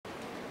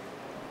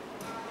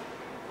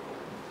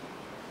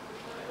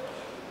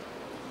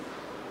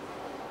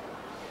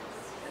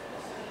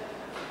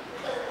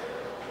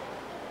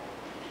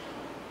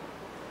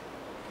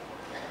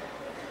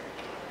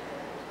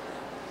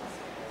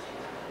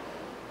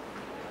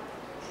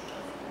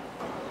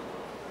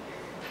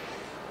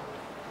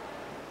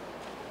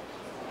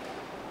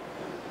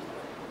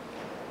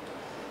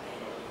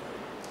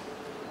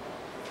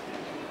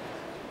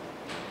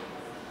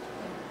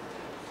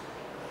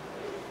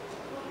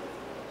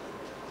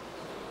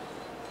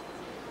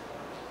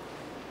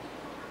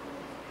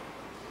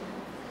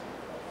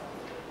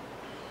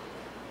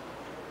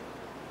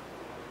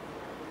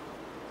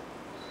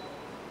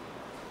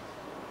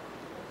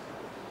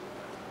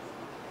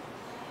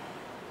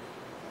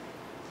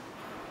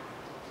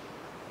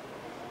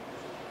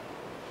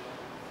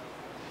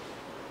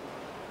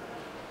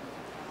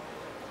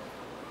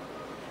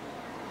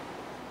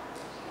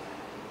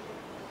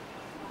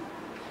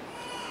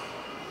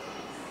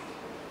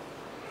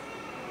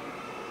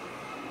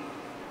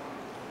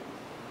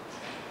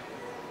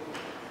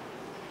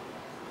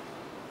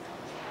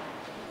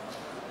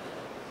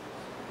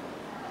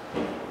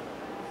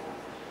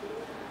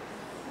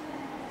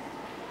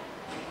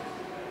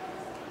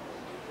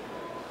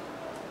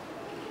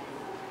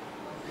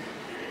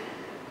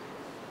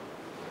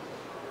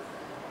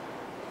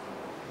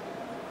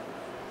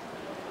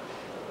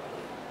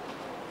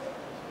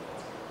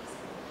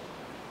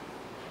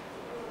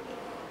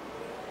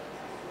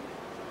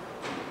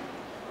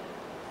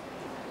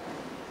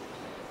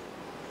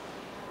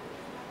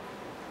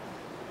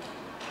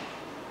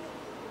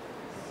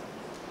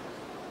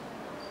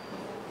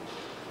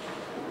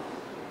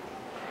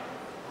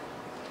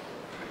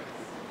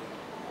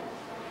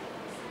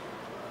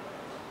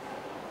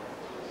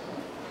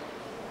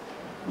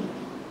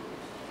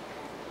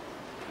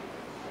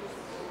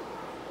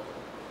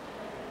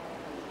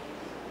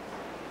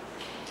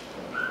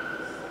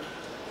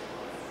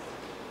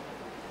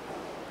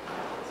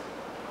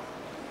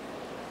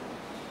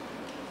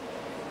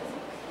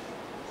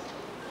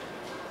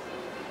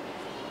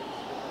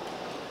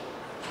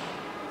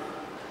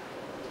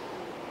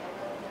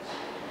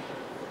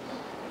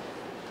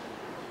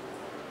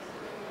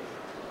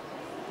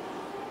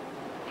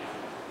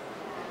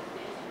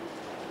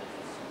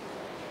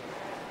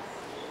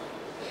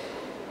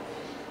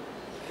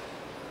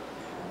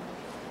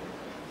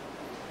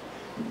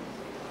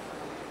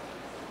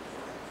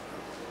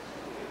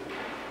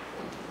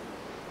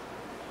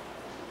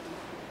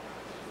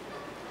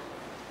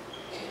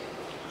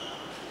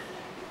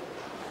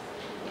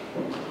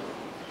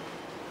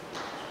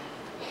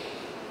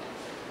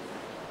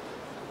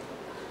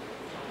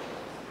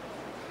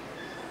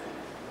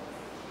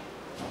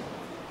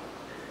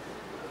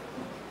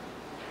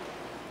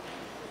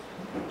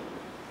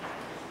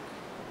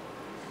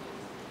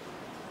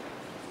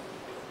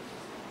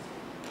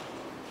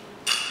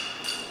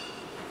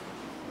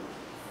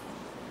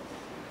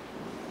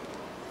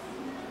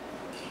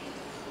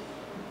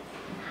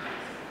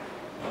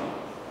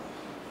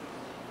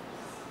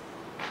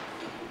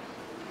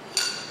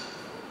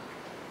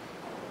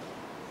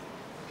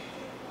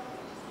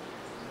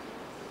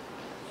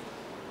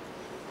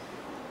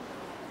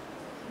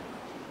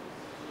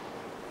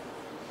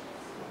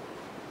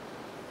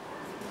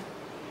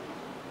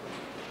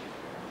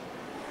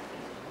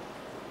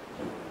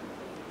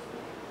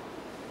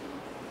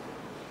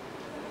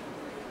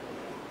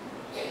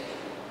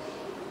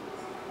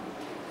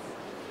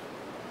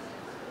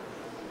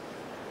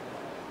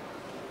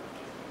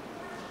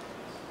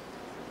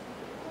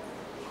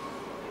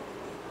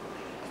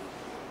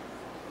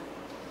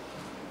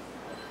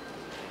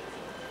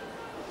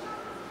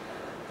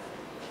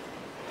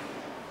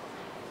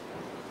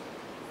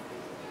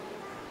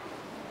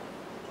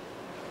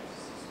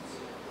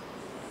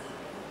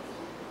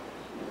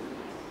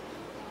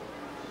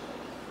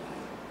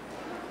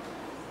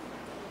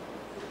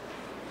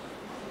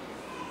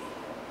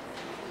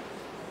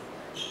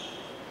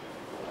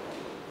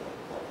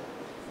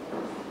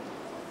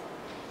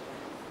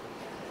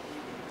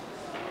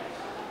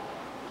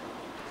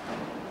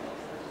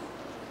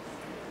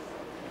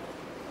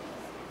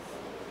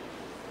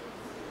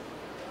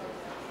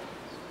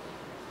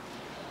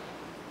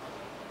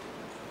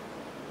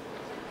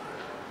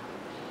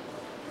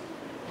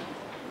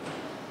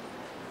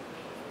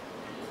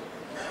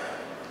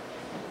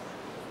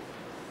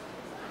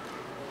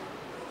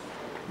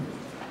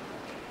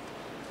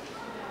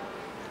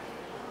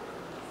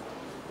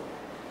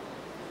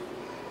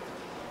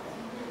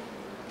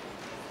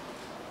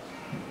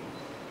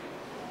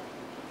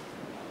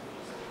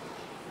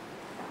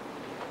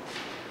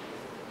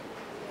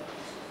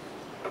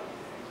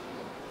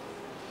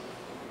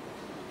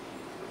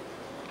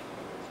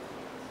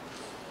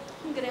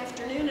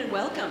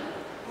welcome.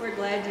 We're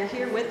glad you're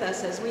here with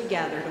us as we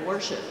gather to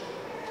worship.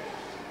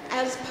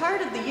 As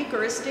part of the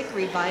Eucharistic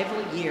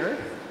Revival Year,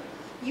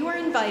 you are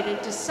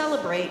invited to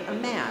celebrate a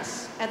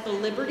Mass at the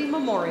Liberty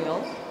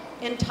Memorial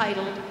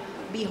entitled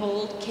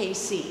Behold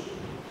KC.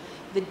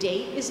 The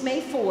date is May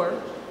 4,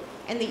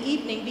 and the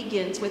evening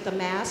begins with a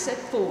Mass at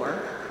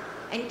 4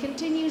 and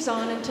continues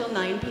on until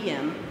 9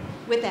 p.m.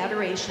 with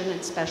adoration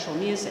and special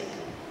music.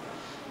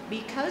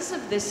 Because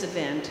of this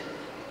event,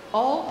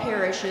 all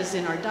parishes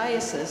in our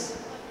diocese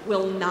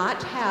will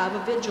not have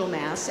a vigil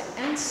Mass,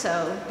 and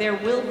so there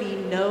will be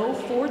no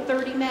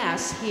 4:30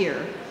 Mass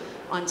here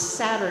on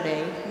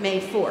Saturday, May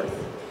 4th.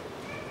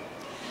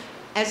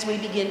 As we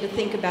begin to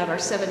think about our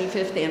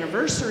 75th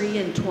anniversary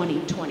in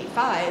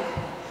 2025,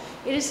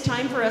 it is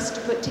time for us to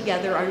put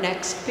together our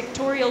next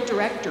pictorial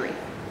directory.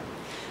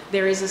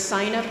 There is a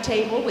sign-up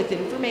table with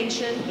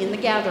information in the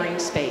gathering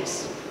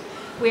space.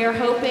 We are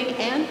hoping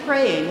and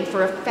praying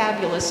for a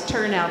fabulous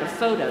turnout of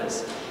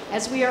photos,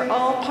 as we are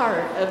all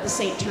part of the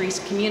St. Therese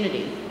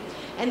community,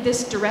 and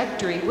this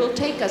directory will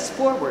take us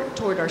forward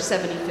toward our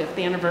 75th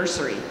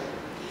anniversary.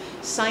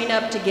 Sign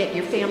up to get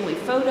your family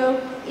photo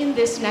in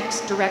this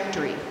next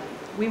directory.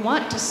 We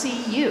want to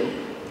see you.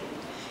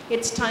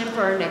 It's time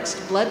for our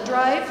next blood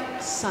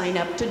drive. Sign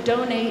up to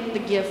donate the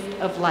gift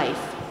of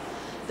life.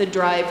 The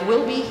drive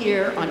will be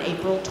here on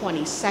April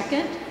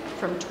 22nd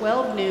from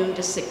 12 noon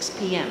to 6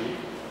 p.m.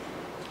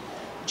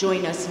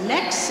 Join us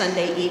next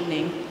Sunday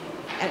evening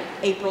at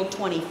April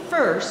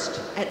 21st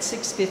at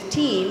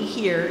 6:15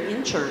 here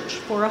in church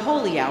for a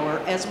holy hour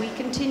as we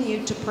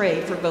continue to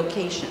pray for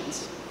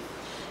vocations.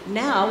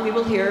 Now we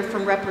will hear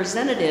from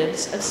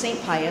representatives of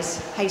St.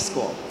 Pius High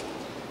School.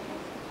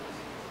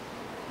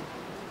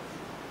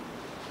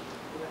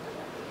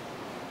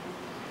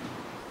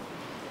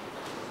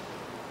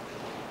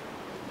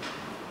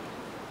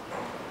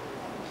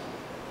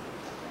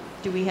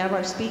 Do we have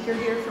our speaker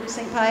here from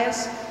St.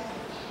 Pius?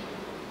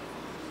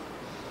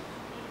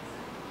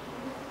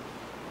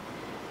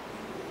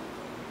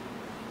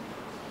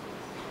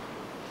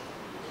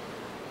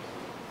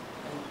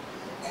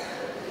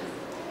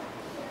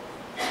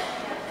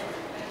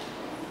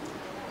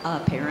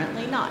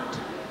 Apparently not.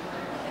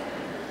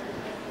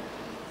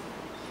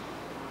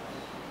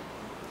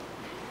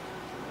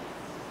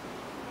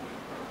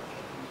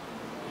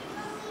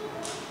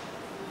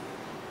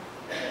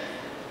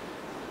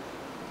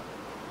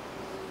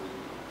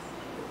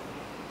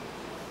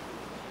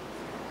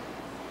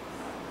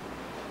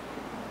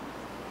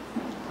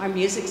 Our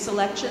music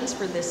selections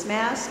for this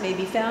Mass may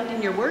be found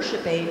in your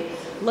worship aid,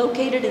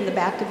 located in the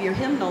back of your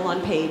hymnal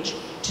on page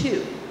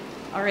 2.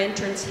 Our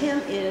entrance hymn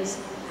is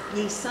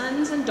Ye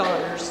Sons and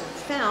Daughters,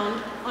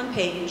 found on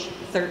page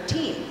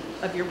 13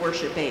 of your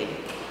worship aid.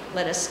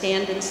 Let us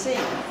stand and sing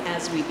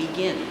as we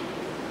begin.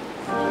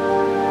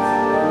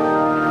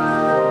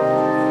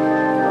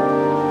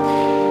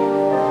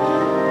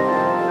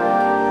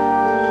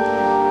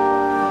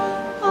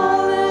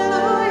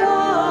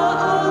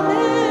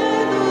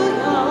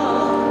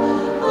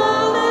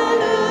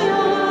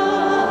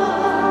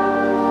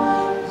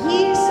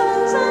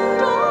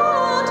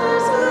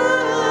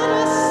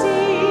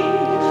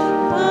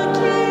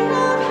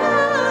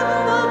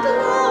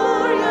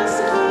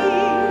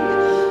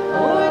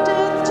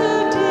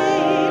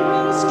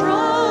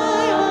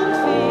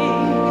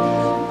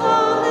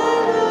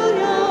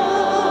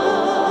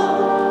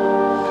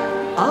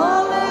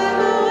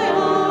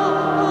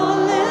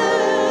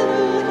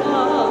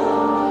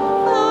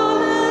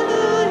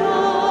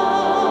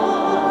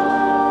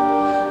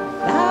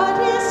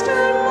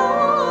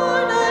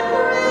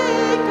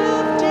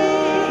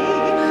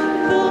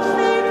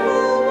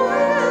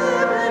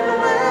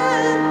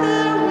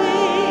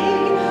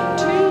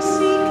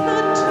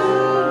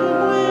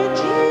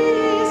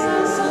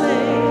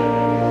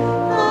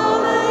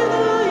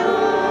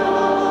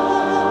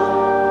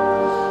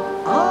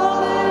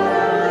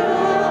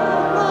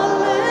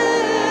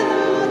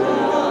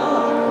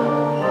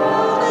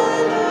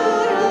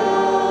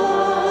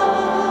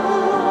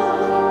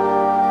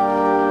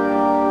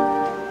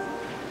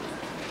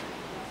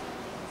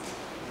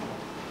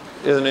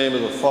 In the name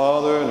of the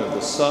Father, and of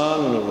the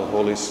Son, and of the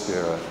Holy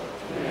Spirit.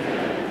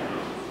 Amen.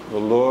 The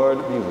Lord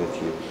be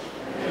with you.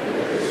 And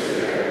with your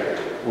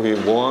spirit. We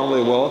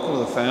warmly welcome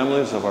the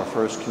families of our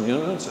first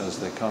communions as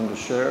they come to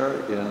share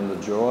in the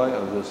joy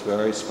of this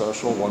very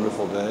special,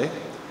 wonderful day.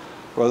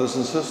 Brothers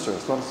and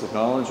sisters, let us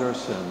acknowledge our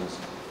sins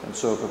and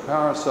so prepare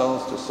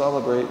ourselves to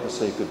celebrate the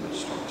sacred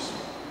mysteries.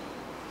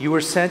 You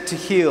were sent to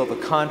heal the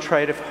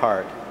contrite of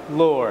heart.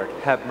 Lord,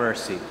 have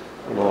mercy.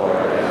 Lord,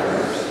 have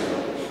mercy.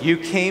 You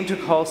came to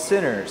call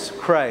sinners.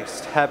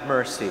 Christ, have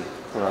mercy.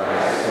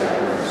 Christ,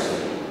 have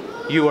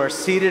mercy. You are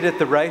seated at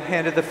the right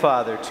hand of the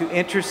Father to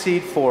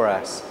intercede for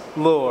us.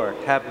 Lord,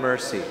 have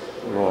mercy.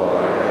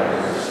 Lord,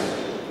 have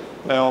mercy.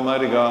 May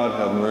Almighty God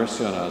have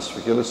mercy on us,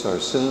 forgive us our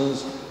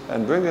sins,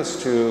 and bring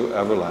us to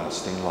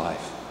everlasting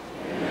life.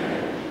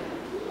 Amen.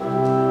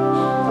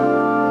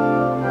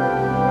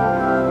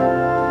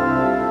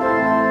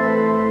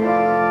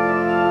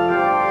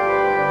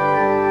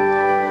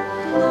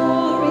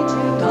 Glory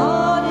to God.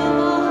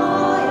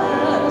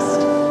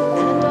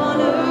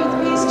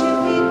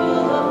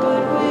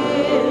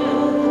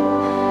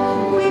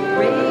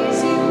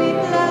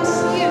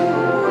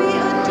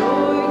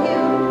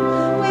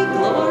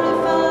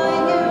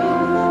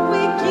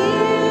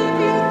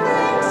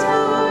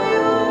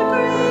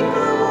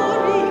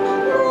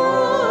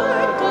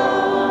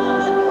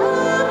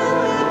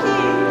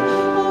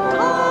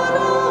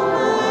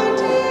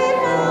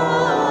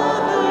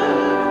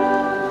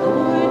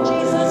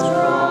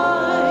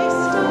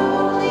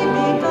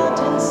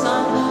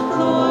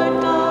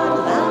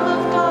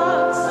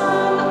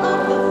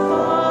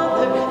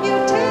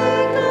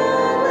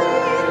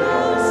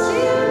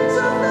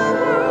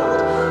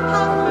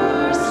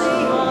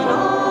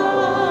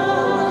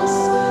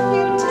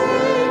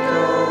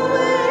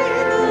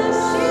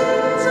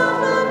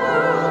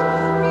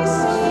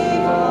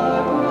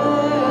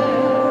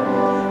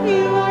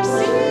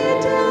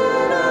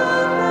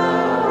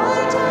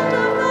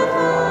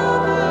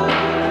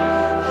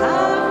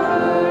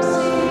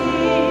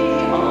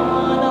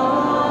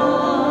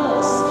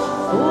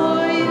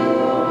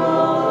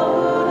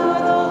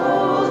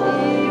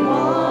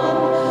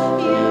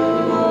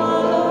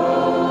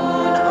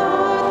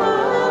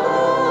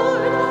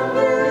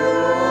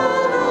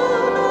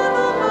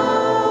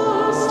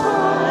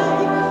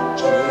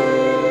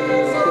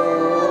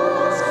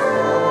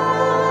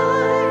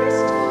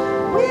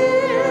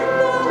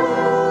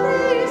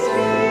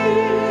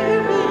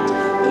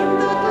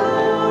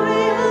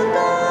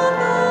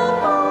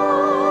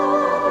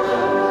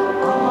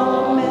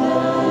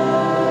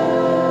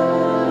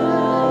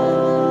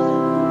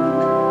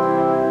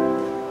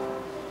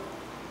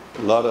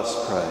 Let us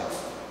pray.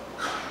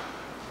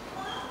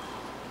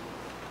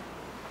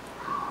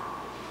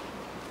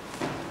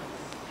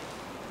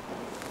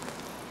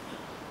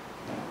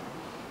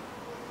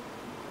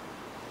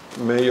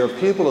 May your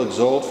people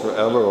exult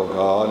forever, O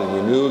God, in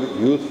renewed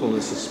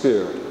youthfulness of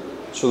spirit,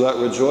 so that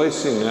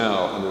rejoicing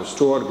now in the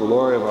restored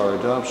glory of our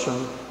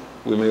redemption,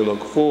 we may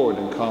look forward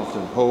in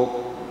confident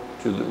hope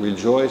to the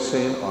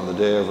rejoicing on the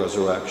day of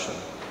resurrection.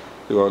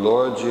 Through our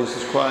Lord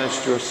Jesus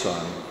Christ, your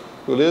Son,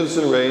 who lives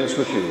and reigns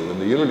with you in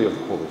the unity of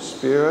the Holy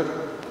Spirit,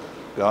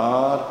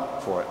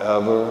 God,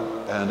 forever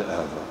and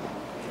ever.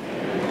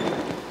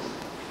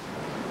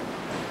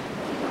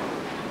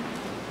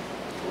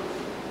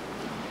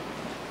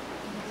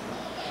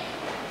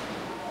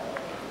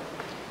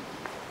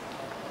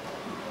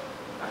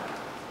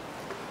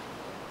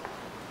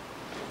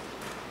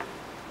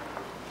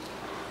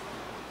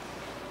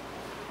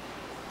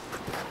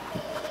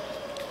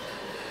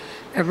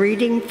 A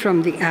reading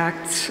from the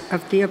Acts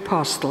of the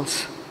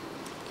Apostles.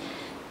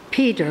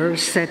 Peter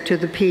said to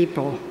the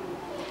people,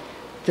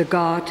 "The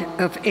God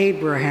of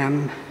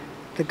Abraham,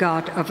 the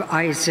God of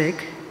Isaac,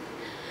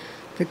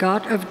 the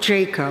God of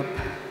Jacob,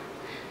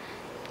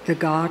 the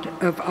God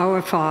of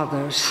our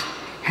fathers,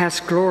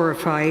 has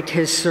glorified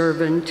his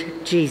servant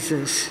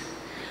Jesus,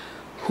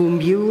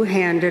 whom you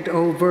handed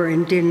over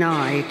and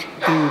denied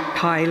in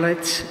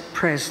Pilate's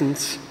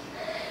presence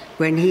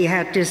when he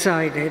had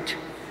decided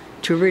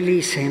to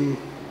release him.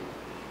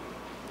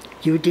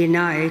 You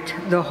denied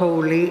the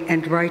Holy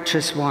and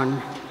Righteous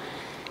One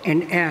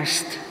and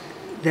asked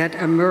that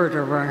a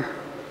murderer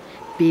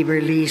be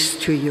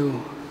released to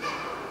you.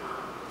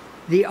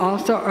 The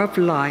author of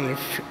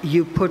life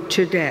you put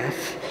to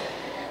death,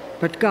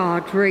 but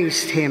God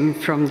raised him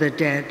from the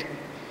dead.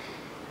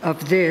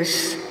 Of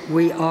this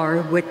we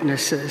are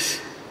witnesses.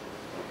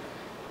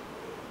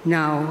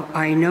 Now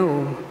I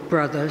know,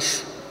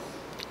 brothers,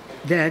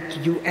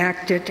 that you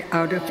acted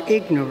out of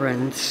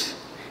ignorance,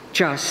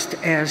 just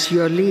as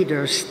your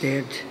leaders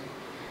did.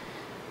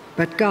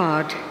 But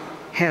God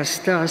has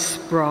thus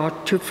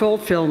brought to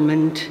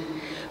fulfillment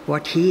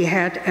what he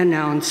had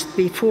announced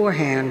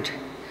beforehand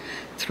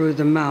through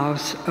the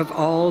mouth of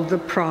all the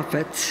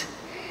prophets,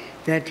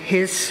 that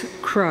his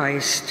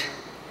Christ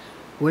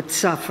would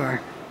suffer.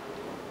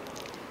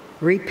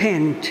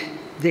 Repent,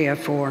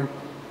 therefore,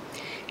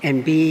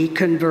 and be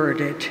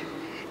converted,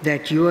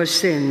 that your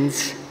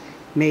sins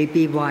may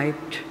be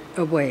wiped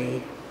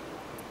away."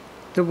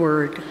 The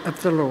word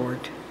of the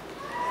Lord.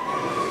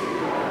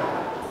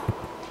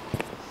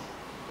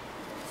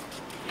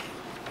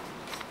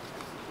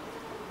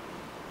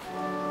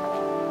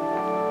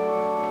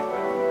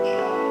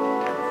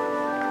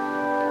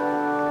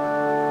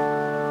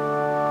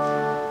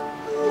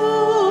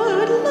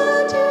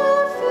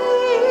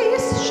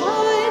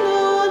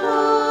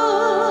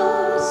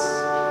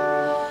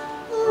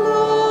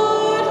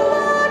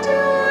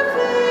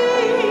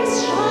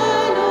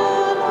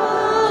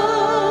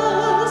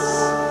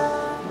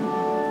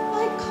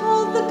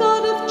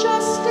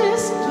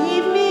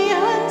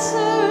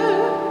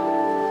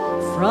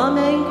 From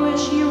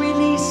anguish you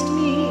released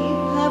me,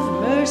 have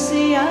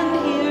mercy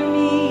and hear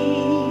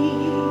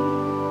me.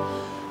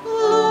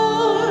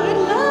 Lord,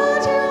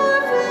 let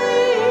your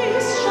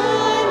face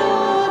shine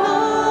on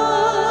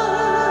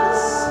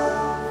us.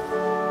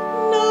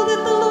 Know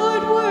that the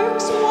Lord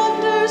works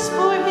wonders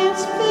for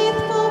his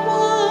faithful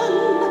one.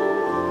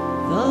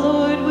 The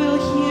Lord will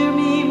hear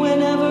me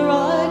whenever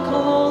I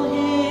call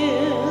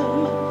him.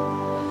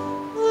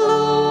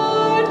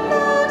 Lord,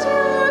 let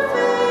your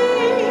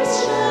face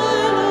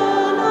shine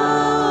on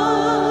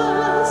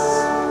us.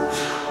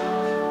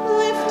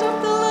 Lift up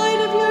the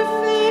light of your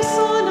face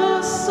on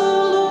us, O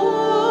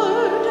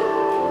Lord.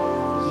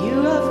 You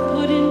have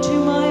put into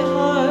my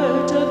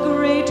heart a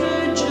greater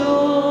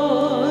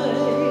joy.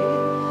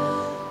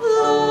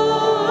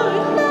 Lord,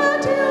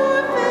 let your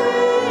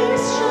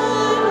face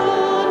shine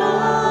on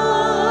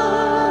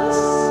us.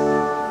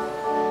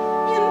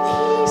 In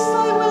peace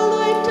I will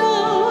lie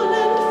down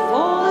and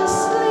fall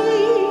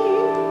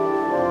asleep.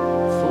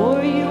 For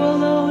you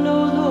alone, O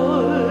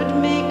Lord,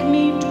 make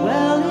me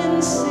dwell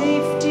in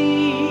safety.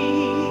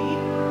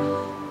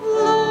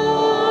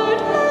 Lord,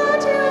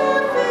 let your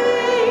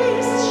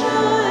face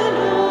shine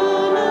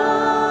on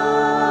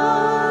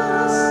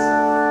us.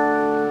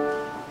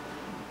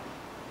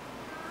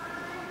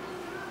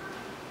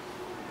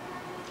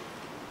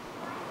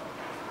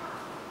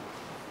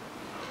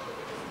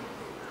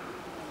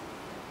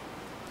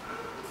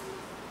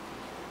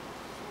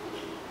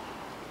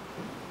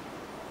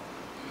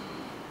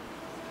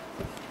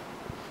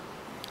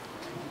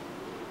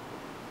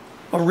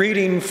 A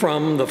reading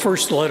from the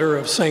first letter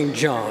of St.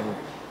 John.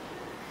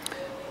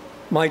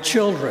 My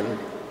children,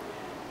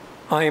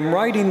 I am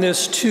writing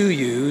this to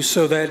you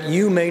so that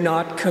you may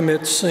not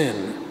commit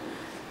sin.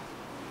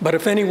 But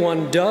if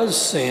anyone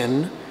does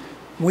sin,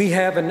 we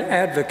have an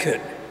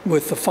advocate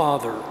with the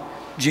Father,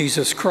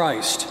 Jesus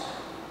Christ,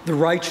 the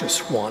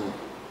righteous one.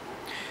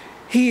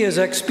 He is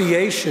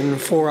expiation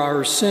for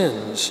our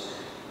sins,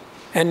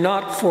 and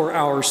not for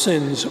our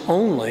sins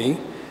only,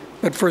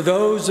 but for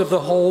those of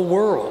the whole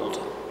world.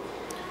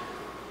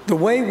 The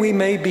way we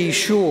may be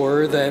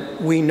sure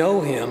that we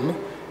know him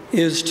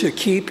is to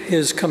keep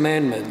his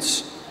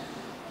commandments.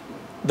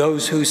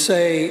 Those who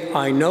say,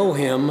 "I know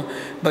him,"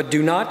 but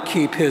do not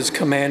keep his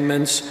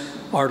commandments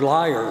are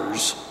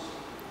liars,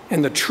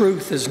 and the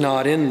truth is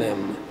not in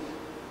them.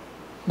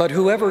 But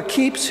whoever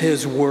keeps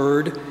his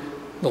word,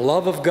 the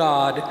love of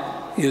God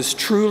is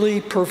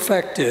truly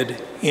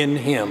perfected in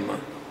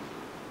him.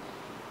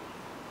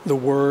 The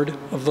word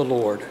of the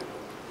Lord.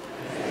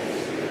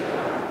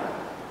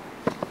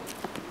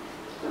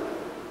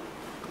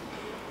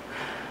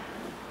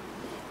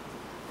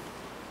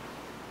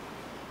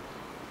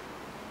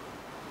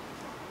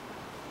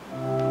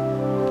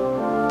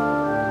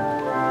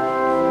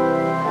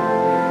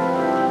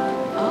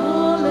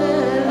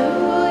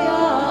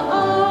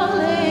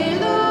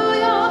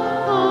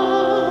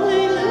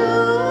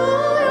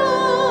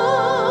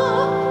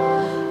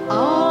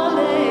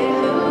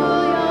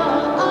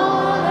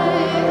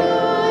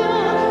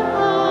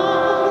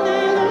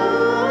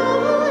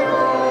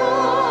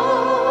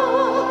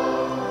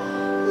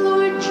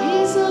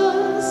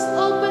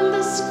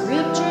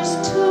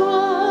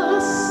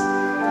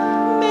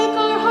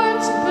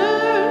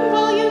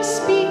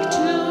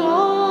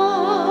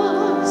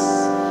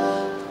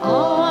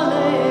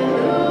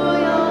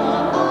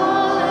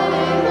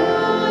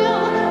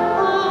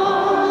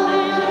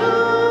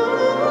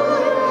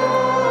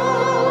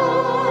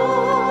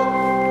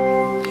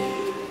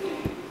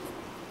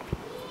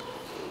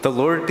 The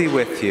Lord be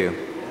with you.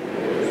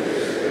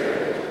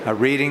 A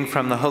reading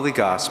from the Holy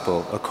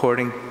Gospel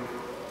according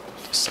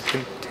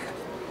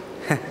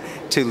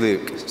to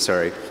Luke.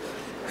 Sorry.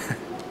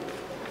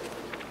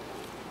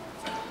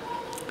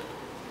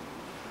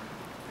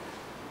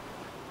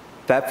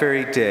 That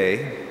very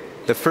day,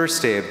 the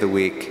first day of the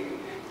week,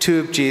 two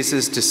of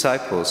Jesus'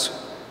 disciples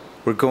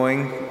were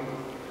going.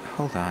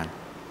 Hold on.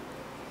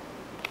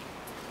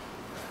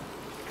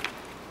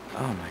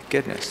 Oh my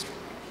goodness.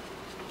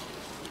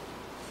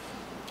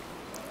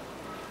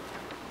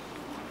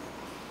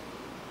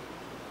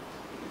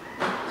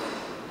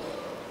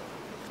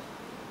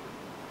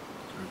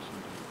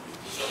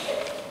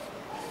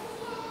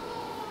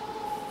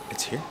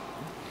 It's here.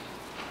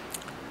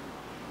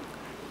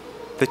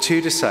 The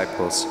two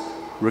disciples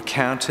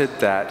recounted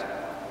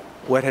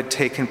what had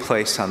taken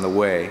place on the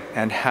way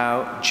and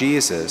how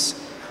Jesus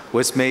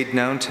was made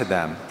known to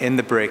them in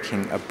the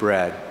breaking of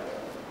bread.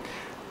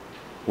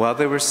 While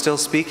they were still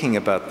speaking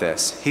about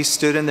this, he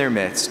stood in their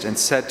midst and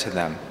said to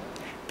them,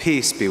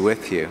 "Peace be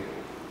with you."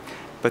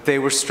 But they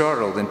were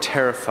startled and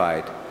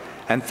terrified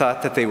and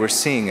thought that they were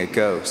seeing a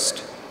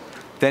ghost.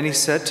 Then he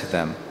said to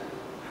them,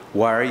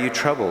 "Why are you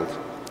troubled?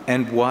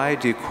 And why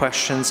do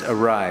questions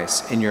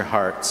arise in your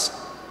hearts?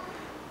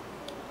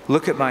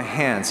 Look at my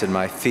hands and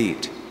my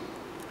feet,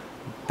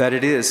 that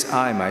it is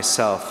I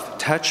myself.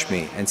 Touch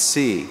me and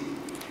see,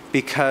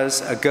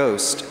 because a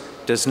ghost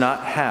does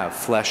not have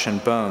flesh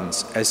and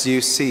bones, as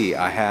you see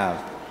I have."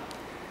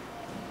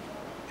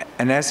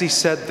 And as he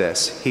said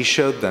this, he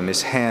showed them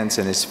his hands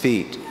and his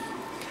feet.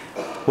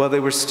 While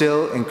they were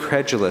still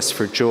incredulous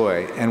for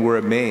joy and were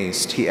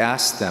amazed, he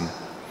asked them,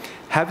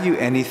 "Have you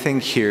anything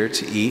here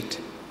to eat?"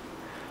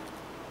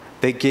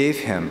 They gave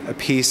him a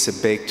piece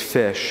of baked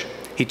fish.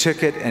 He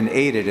took it and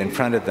ate it in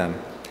front of them.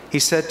 He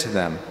said to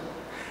them,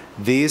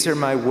 "These are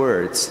my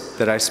words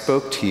that I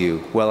spoke to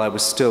you while I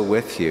was still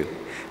with you,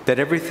 that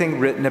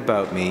everything written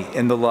about me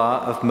in the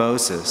law of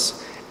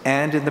Moses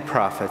and in the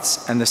prophets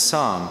and the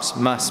Psalms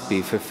must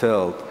be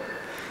fulfilled."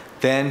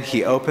 Then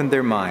he opened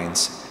their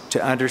minds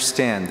to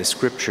understand the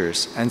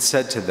scriptures and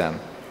said to them,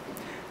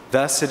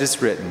 "Thus it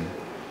is written,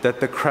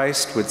 that the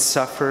Christ would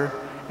suffer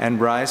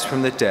and rise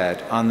from the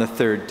dead on the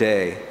third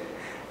day,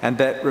 and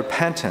that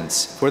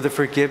repentance for the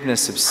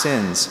forgiveness of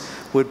sins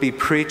would be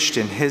preached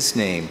in his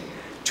name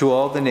to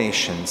all the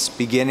nations,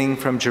 beginning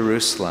from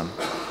Jerusalem.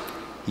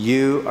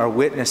 You are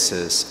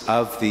witnesses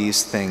of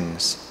these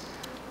things."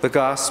 The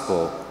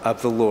Gospel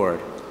of the Lord.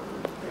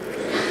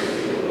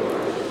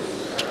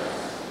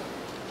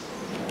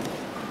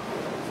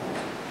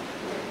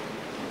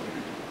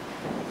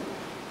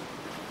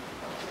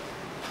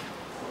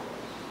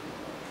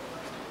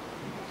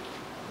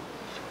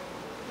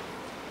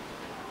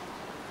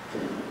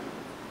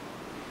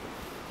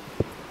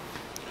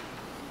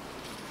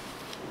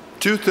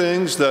 Two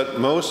things that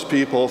most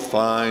people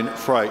find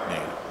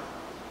frightening: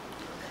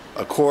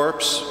 a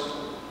corpse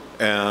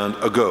and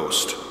a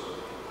ghost.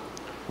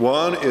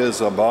 One is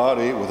a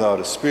body without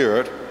a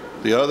spirit,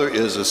 the other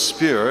is a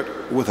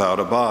spirit without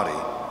a body.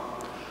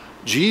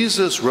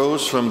 Jesus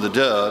rose from the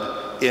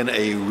dead in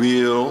a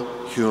real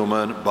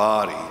human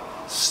body,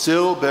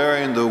 still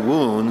bearing the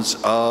wounds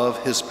of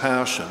his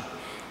passion.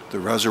 The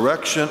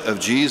resurrection of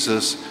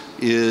Jesus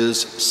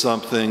is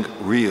something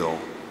real.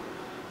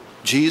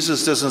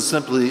 Jesus doesn't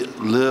simply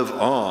live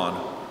on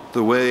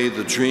the way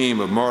the dream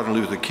of Martin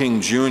Luther King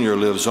Jr.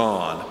 lives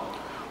on,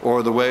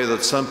 or the way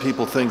that some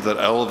people think that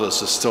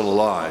Elvis is still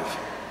alive.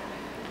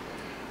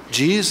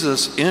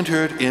 Jesus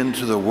entered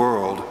into the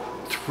world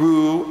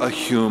through a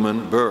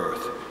human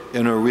birth.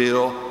 in a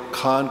real,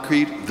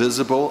 concrete,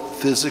 visible,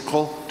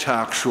 physical,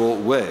 tactual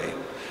way.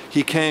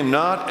 He came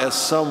not as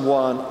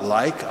someone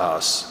like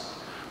us,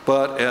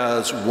 but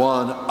as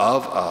one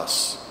of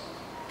us.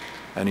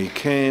 And he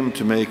came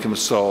to make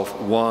himself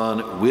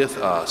one with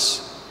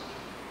us.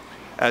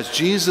 As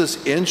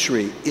Jesus'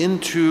 entry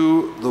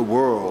into the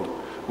world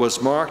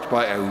was marked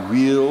by a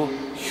real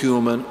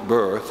human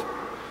birth,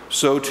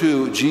 so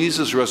too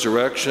Jesus'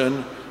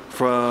 resurrection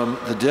from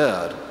the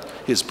dead,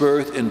 his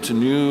birth into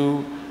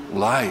new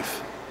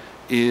life,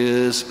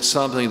 is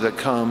something that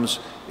comes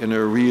in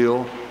a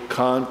real,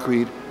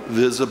 concrete,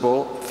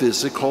 visible,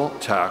 physical,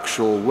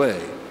 tactual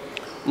way.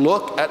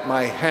 Look at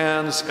my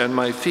hands and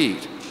my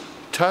feet.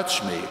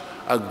 Touch me.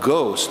 A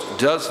ghost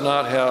does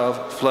not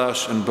have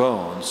flesh and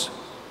bones.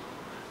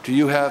 Do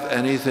you have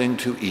anything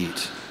to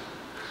eat?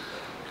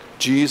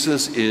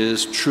 Jesus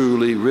is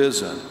truly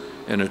risen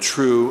in a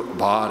true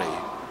body,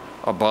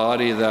 a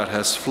body that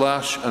has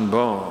flesh and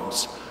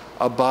bones,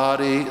 a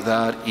body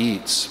that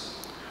eats.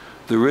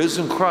 The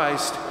risen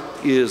Christ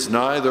is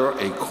neither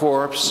a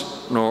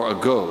corpse nor a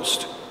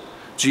ghost.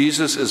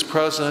 Jesus is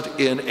present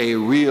in a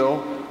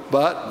real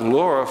but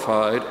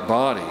glorified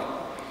body.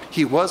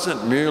 He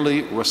wasn't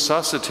merely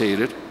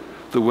resuscitated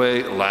the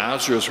way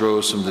Lazarus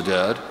rose from the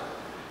dead.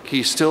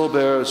 He still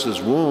bears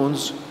his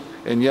wounds,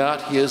 and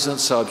yet he isn't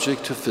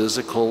subject to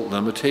physical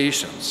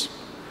limitations.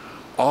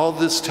 All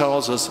this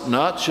tells us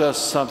not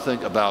just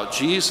something about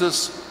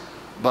Jesus,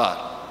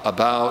 but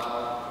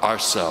about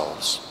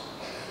ourselves.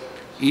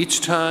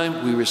 Each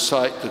time we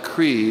recite the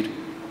creed,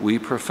 we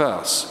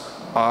profess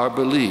our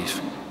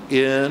belief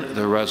in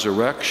the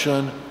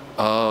resurrection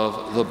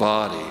of the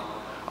body.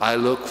 I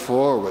look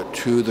forward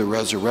to the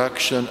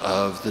resurrection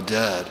of the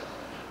dead.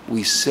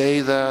 We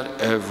say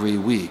that every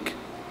week.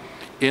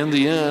 In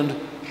the end,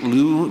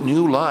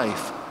 new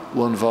life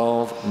will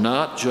involve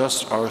not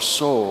just our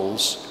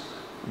souls,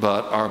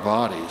 but our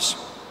bodies.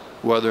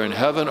 Whether in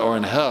heaven or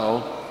in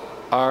hell,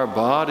 our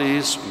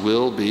bodies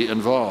will be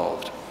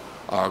involved.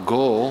 Our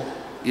goal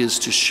is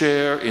to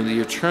share in the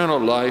eternal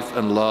life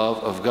and love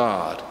of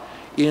God,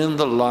 in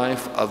the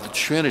life of the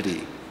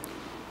Trinity,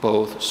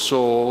 both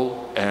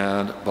soul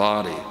and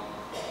body.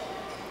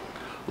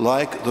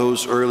 Like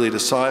those early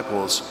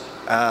disciples,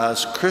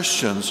 as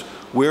Christians,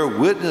 we're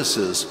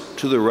witnesses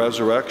to the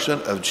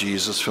resurrection of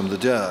Jesus from the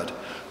dead.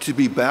 To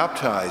be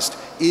baptized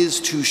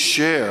is to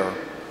share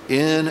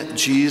in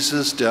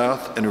Jesus'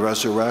 death and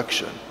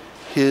resurrection,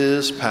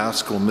 his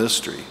paschal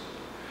mystery.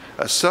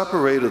 A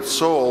separated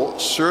soul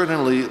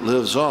certainly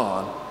lives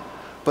on,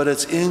 but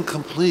it's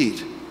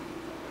incomplete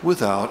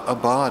without a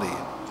body.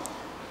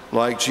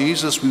 Like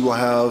Jesus, we will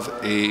have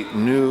a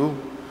new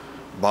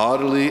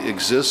bodily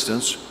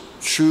existence,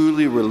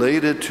 truly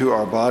related to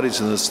our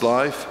bodies in this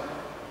life,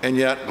 and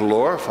yet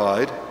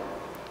glorified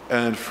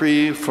and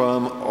free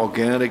from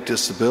organic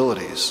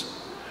disabilities.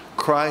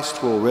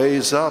 Christ will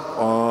raise up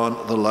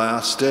on the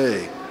last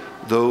day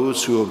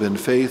those who have been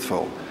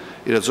faithful.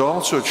 It is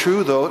also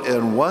true, though,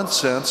 in one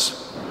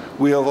sense,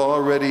 we have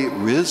already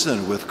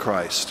risen with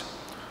Christ.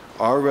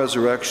 Our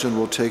resurrection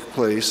will take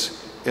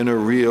place in a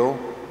real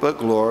but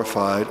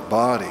glorified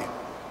body.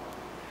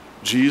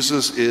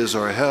 Jesus is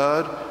our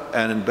head,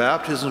 and in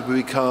baptism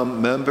we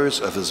become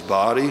members of his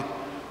body,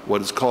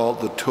 what is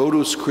called the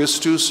totus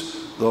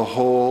Christus, the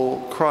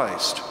whole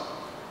Christ.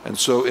 And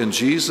so in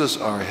Jesus,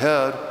 our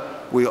head,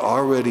 we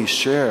already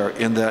share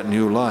in that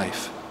new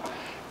life.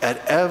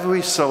 At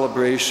every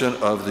celebration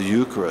of the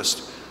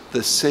Eucharist,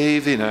 the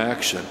saving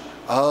action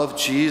of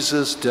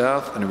Jesus'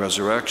 death and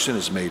resurrection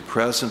is made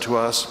present to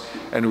us,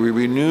 and we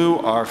renew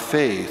our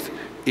faith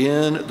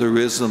in the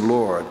risen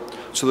Lord,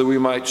 so that we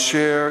might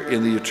share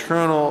in the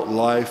eternal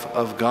life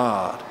of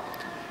God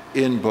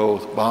in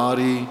both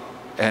body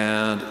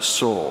and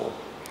soul,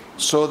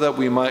 so that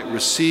we might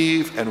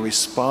receive and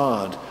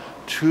respond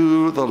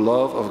to the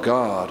love of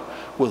God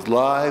with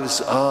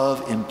lives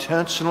of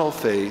intentional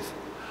faith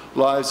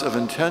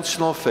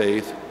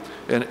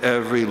in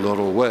every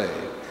little way.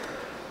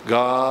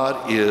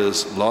 God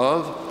is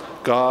love.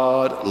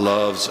 God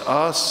loves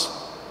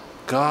us.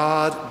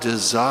 God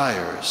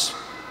desires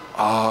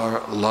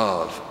our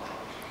love.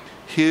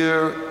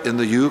 Here in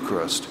the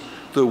Eucharist,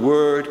 the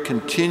Word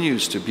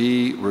continues to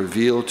be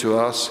revealed to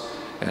us,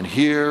 and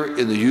here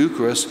in the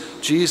Eucharist,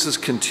 Jesus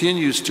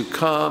continues to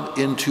come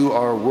into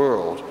our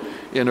world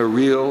in a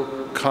real,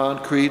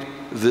 concrete,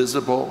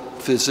 visible,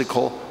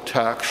 physical,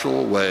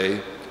 tactual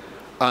way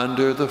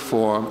under the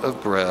form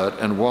of bread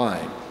and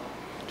wine.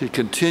 He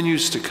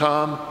continues to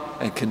come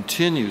and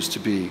continues to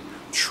be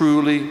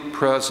truly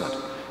present.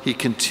 He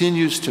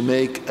continues to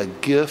make a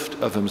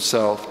gift of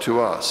himself to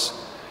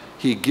us.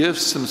 He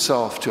gives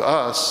himself to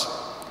us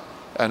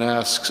and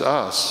asks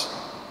us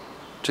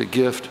to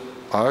gift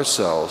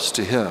ourselves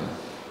to him.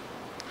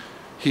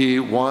 He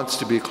wants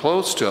to be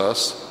close to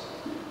us,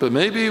 but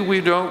maybe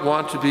we don't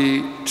want to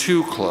be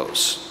too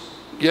close.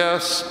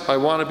 Yes, I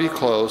want to be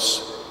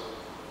close,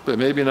 but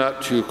maybe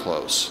not too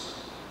close.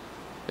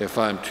 If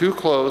I'm too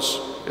close,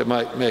 it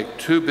might make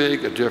too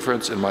big a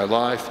difference in my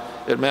life.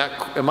 It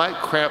might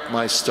cramp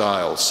my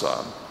style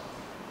some.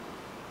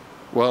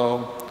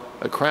 Well,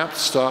 a cramped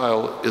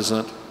style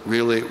isn't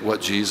really what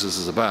Jesus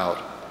is about.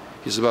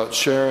 He's about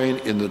sharing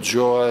in the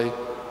joy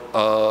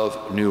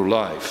of new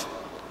life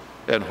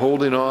and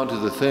holding on to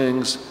the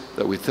things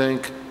that we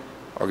think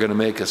are going to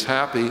make us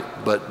happy,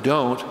 but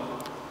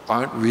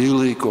aren't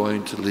really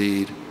going to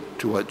lead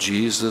to what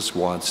Jesus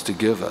wants to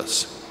give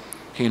us.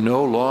 He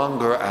no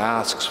longer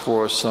asks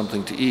for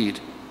something to eat.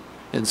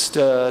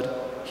 Instead,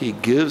 he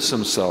gives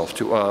himself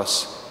to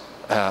us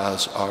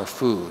as our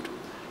food.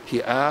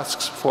 He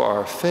asks for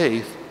our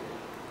faith.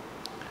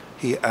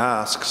 He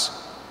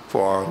asks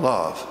for our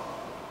love.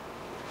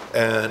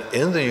 And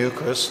in the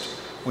Eucharist,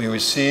 we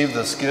receive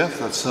this gift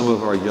that some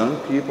of our young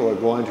people are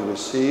going to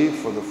receive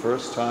for the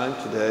first time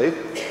today.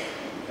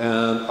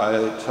 And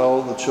I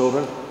tell the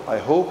children, I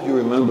hope you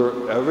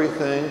remember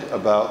everything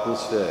about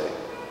this day.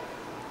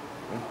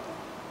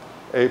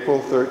 April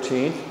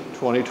 13th,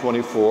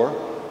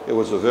 2024. It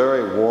was a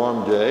very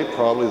warm day,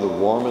 probably the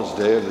warmest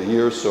day of the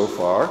year so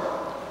far.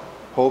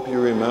 Hope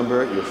you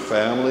remember your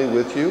family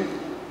with you.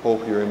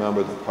 Hope you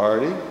remember the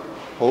party.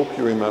 Hope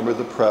you remember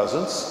the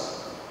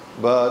presents.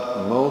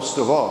 But most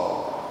of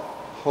all,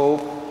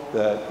 hope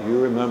that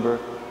you remember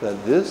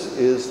that this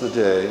is the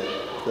day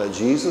that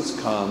Jesus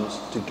comes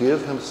to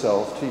give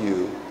himself to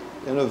you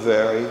in a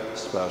very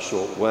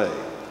special way.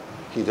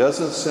 He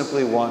doesn't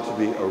simply want to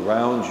be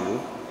around you.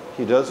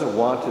 He doesn't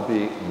want to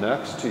be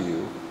next to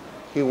you.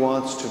 He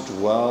wants to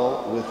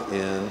dwell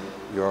within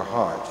your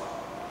heart.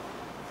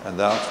 And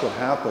that's what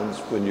happens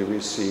when you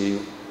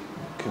receive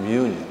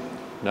communion.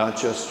 Not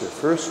just your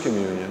first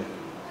communion,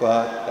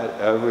 but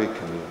at every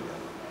communion.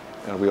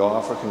 And we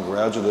offer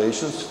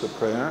congratulations to the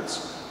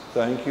parents.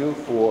 Thank you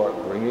for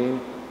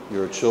bringing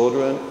your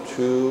children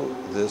to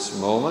this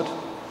moment.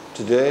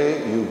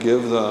 Today, you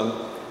give them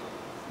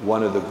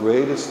one of the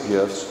greatest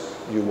gifts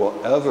you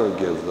will ever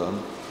give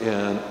them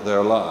in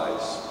their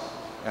lives.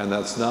 And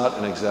that's not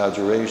an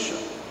exaggeration.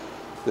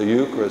 The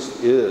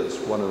Eucharist is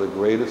one of the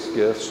greatest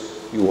gifts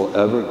you will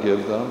ever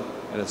give them,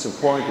 and it's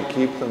important to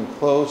keep them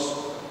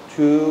close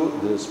to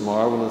this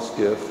marvelous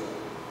gift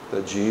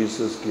that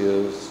Jesus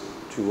gives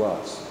to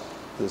us,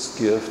 this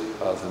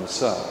gift of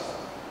himself.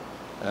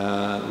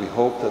 And we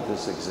hope that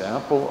this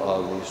example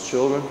of these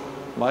children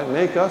might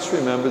make us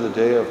remember the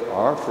day of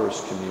our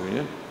first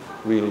communion,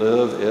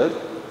 relive it,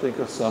 think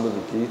of some of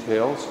the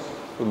details,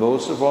 but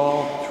most of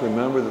all, to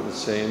remember that the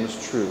same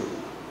is true.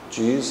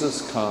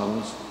 Jesus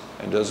comes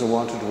and doesn't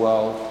want to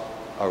dwell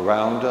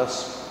around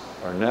us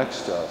or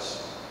next to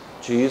us.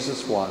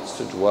 Jesus wants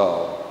to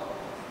dwell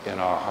in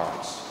our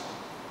hearts.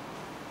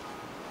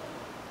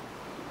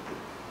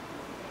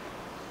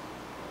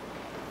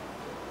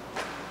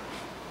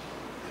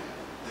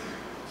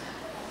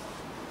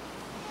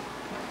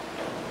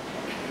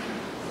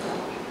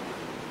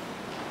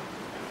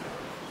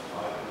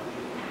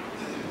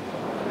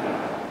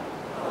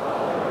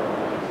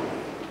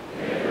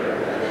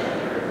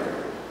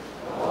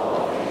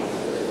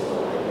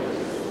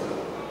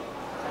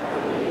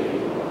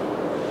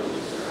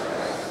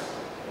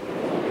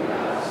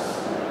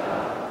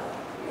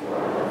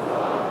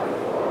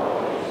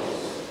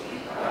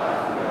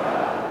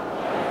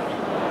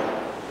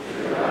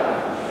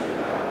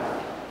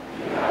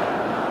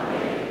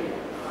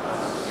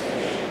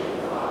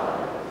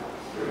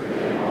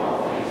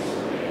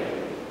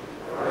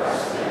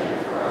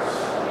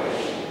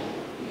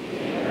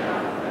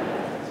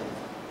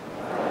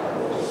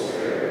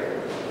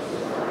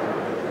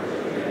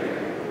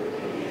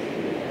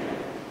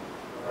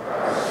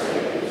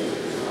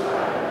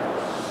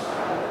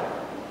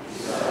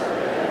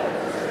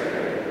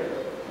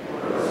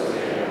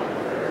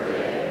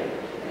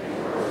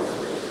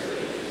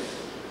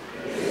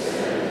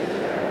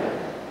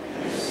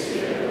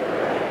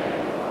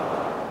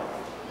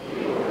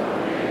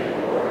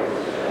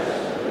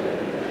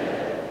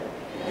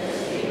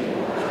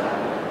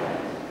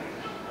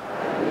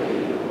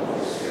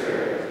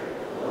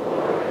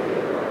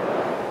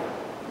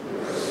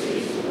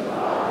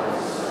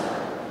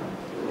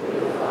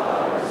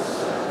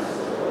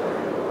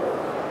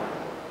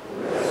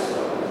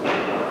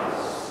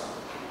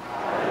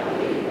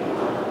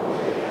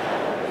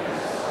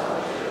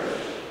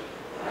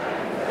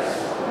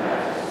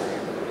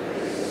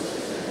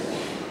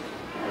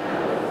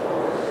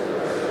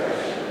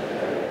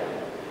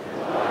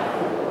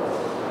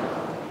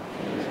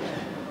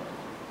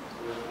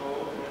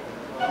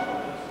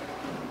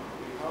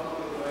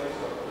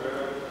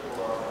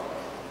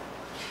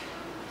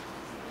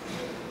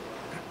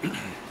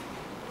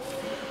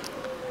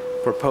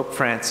 For Pope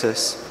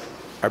Francis,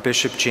 our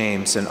Bishop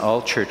James, and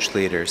all church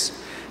leaders,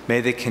 may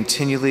they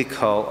continually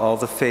call all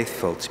the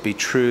faithful to be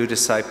true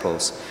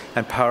disciples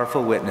and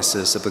powerful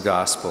witnesses of the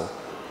gospel.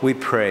 We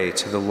pray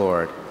to the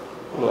Lord.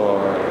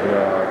 Lord, hear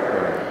our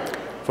prayer.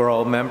 For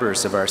all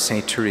members of our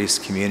St. Therese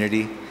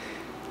community,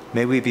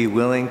 may we be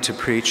willing to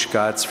preach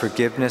God's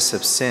forgiveness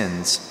of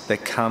sins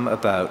that come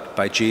about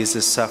by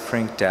Jesus'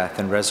 suffering, death,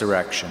 and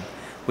resurrection.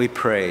 We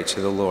pray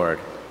to the Lord.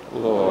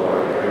 Lord,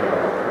 hear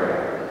our prayer.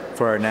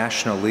 For our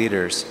national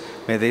leaders,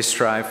 may they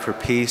strive for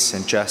peace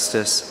and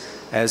justice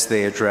as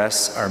they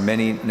address our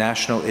many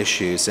national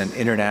issues and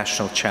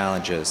international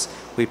challenges,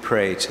 we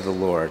pray to the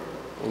Lord.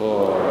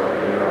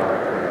 Lord, hear our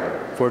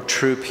prayer. For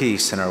true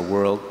peace in our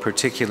world,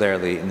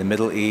 particularly in the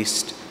Middle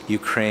East,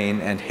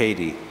 Ukraine, and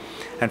Haiti,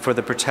 and for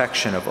the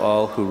protection of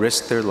all who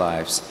risk their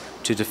lives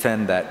to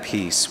defend that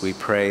peace, we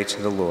pray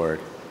to the Lord.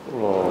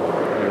 Lord,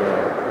 hear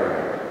our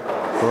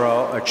prayer. For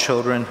all our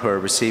children who are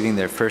receiving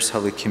their First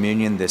Holy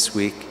Communion this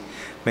week,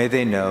 may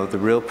they know the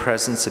real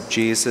presence of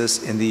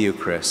Jesus in the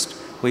Eucharist.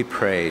 We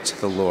pray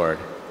to the Lord.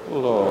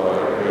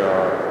 Lord, hear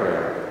our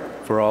prayer.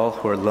 For all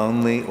who are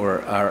lonely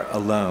or are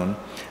alone,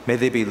 may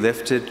they be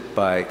lifted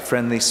by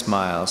friendly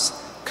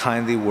smiles,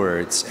 kindly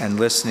words, and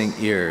listening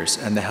ears,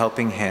 and the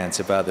helping hands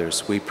of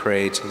others. We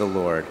pray to the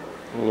Lord.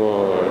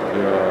 Lord,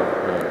 hear our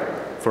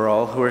prayer. For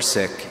all who are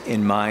sick,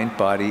 in mind,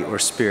 body, or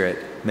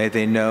spirit, may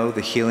they know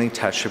the healing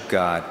touch of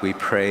God. We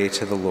pray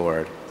to the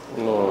Lord.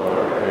 Lord,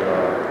 hear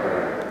our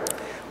prayer.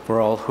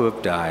 For all who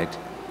have died,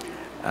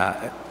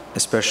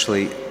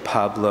 especially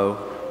Pablo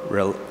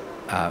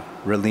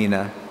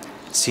Relina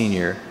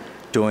Sr.,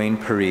 Doyne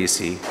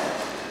Parisi,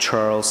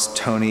 Charles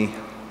Tony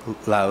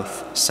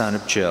Louth, son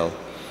of Jill,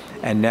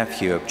 and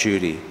nephew of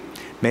Judy.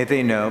 May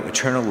they know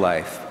eternal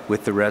life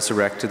with the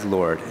resurrected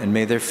Lord, and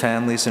may their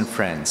families and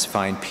friends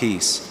find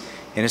peace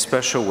in a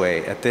special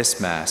way at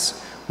this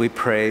Mass. We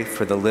pray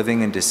for the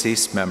living and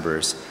deceased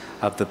members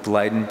of the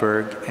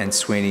Blydenberg and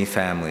Sweeney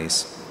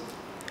families.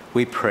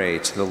 We pray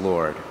to the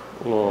Lord.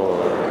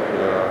 Lord,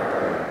 hear our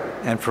prayer.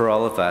 And for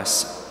all of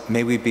us,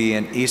 may we be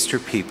an Easter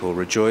people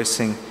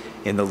rejoicing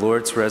in the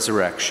Lord's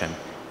resurrection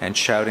and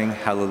shouting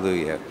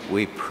hallelujah.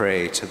 We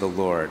pray to the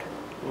Lord.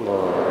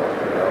 Lord,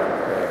 hear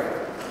our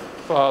prayer.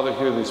 Father,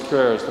 hear these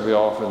prayers to be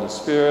offered in the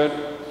Spirit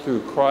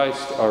through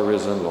Christ our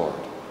risen Lord.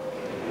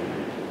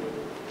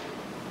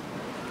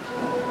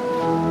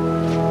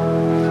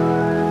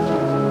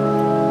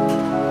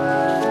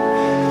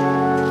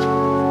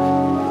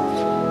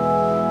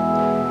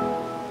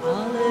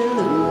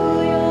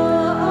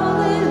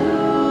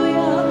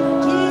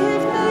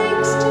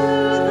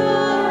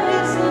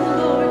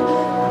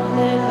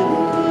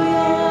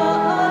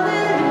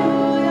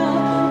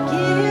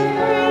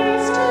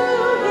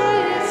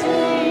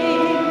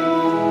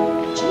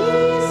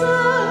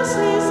 Jesus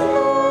is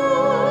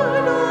Lord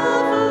of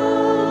all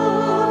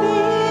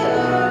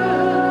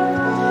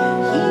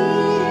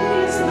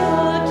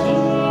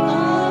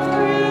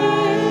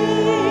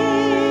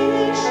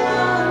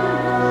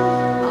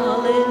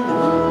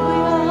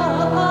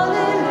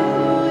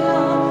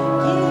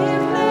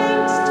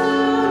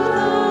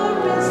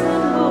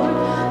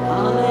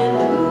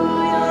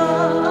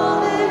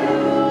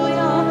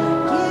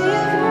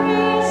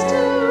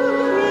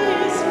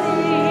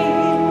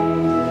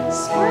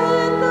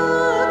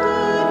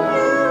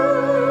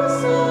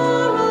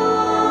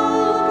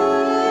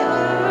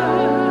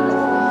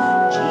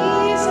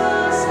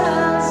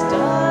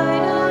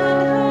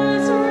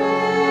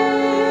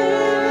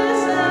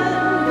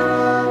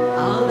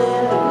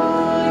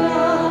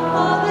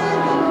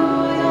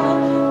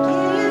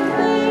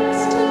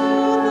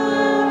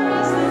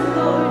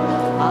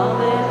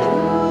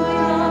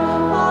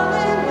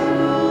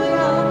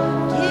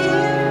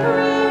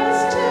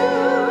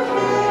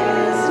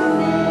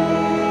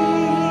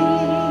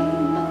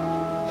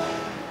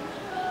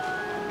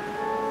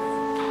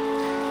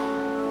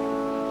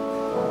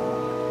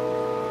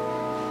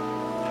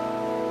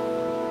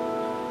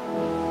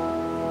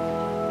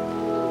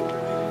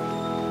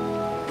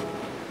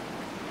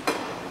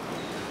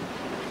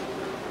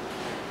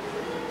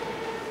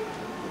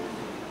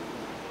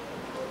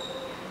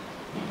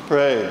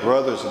Pray,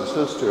 brothers and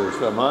sisters,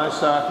 that my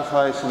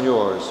sacrifice and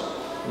yours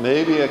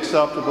may be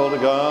acceptable to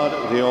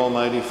God, the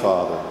Almighty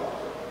Father.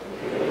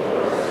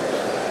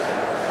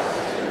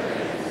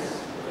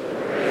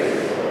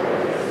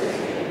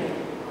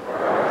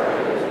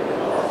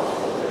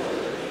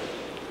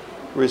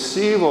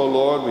 Receive, O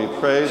Lord, we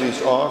pray,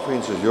 these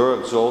offerings of your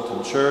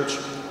exultant church,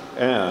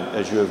 and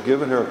as you have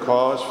given her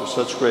cause for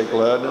such great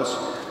gladness,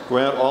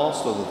 grant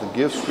also that the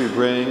gifts we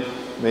bring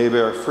may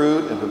bear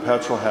fruit in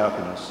perpetual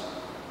happiness.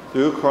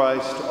 Through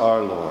Christ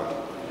our Lord.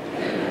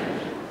 Amen.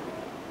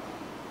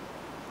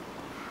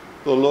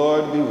 The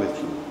Lord be with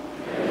you.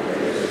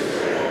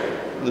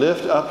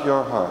 Lift up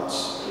your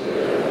hearts.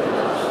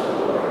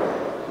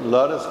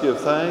 Let us give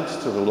thanks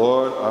to the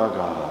Lord our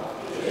God.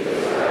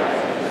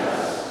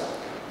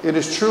 It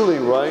is truly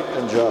right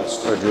and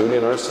just, our duty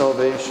and our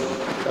salvation,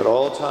 at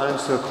all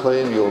times to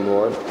acclaim you, O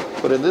Lord,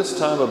 but in this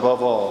time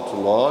above all, to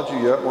laud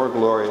you yet more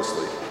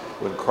gloriously,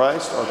 when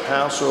Christ our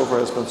Passover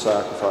has been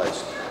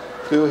sacrificed.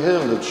 Through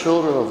him the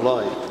children of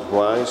light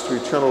rise to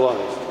eternal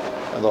life,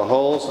 and the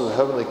halls of the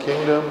heavenly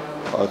kingdom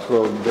are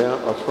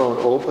thrown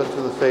open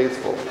to the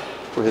faithful.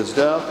 For his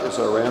death is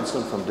our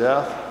ransom from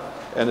death,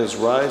 and his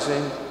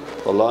rising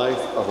the life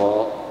of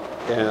all,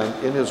 and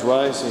in his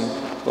rising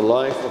the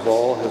life of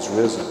all has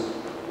risen.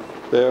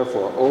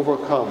 Therefore,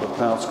 overcome with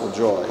paschal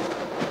joy,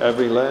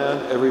 every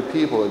land, every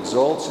people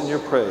exults in your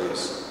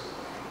praise.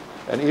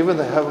 And even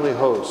the heavenly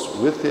hosts,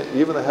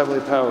 even the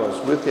heavenly powers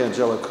with the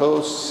angelic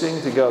hosts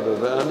sing together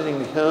the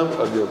unending hymn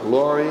of your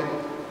glory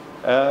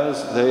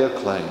as they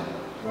acclaim.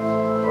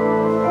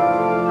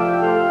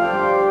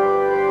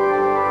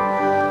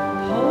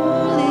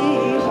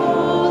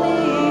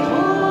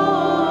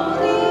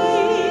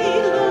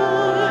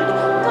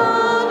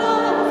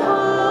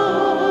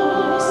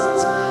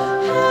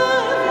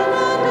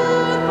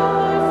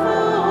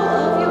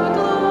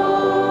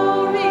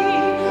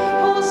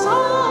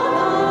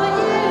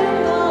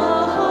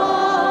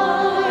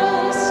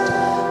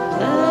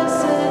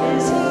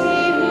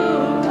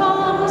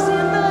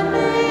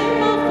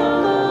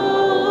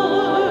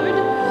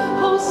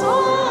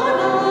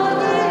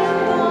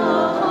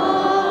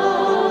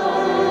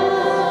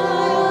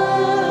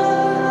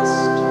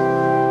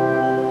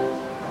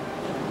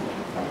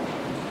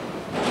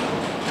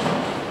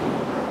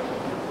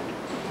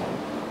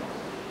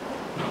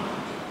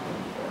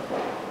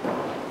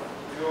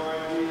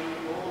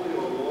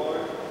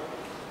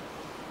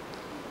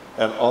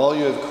 And all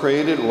you have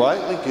created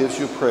rightly gives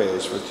you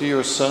praise. For through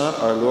your Son,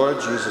 our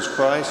Lord Jesus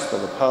Christ, by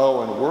the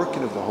power and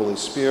working of the Holy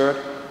Spirit,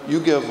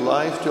 you give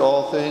life to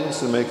all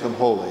things and make them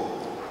holy.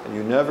 And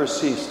you never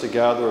cease to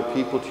gather a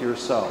people to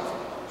yourself,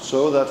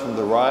 so that from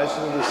the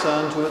rising of the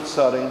sun to its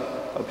setting,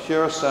 a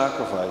pure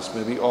sacrifice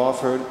may be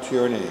offered to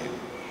your name.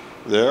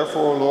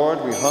 Therefore,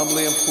 Lord, we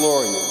humbly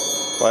implore you,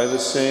 by the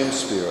same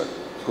Spirit,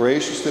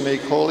 graciously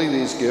make holy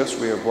these gifts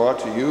we have brought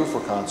to you for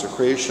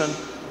consecration,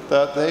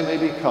 that they may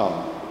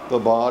become the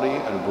body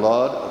and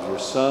blood of your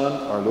Son,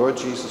 our Lord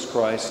Jesus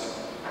Christ,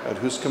 at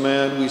whose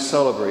command we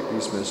celebrate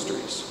these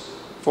mysteries.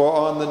 For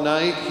on the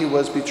night he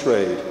was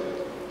betrayed,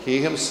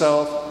 he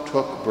himself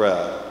took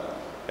bread,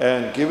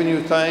 and giving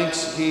you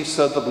thanks, he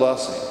said the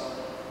blessing,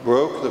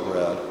 broke the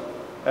bread,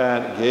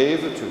 and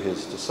gave it to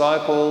his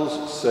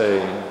disciples,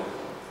 saying,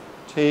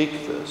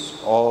 "Take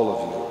this, all of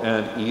you,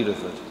 and eat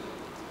of it,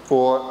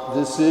 for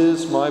this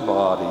is my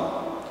body,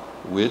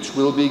 which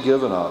will be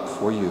given up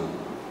for you."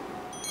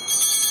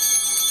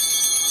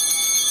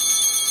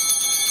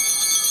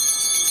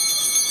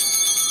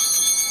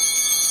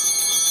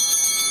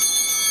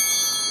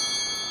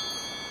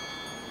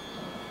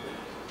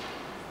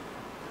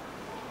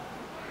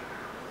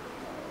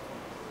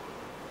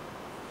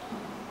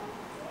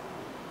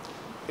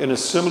 In a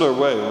similar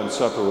way, when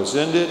supper was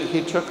ended,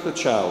 he took the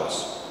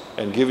chalice,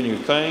 and giving you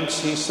thanks,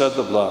 he said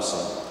the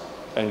blessing,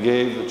 and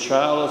gave the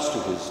chalice to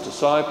his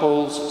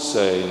disciples,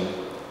 saying,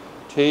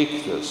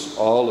 "Take this,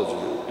 all of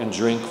you, and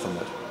drink from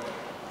it,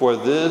 for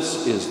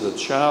this is the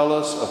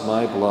chalice of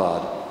my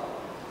blood,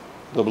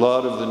 the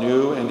blood of the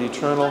new and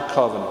eternal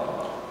covenant,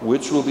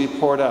 which will be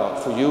poured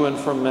out for you and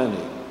for many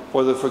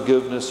for the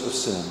forgiveness of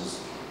sins.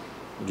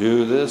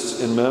 Do this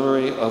in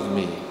memory of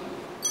me."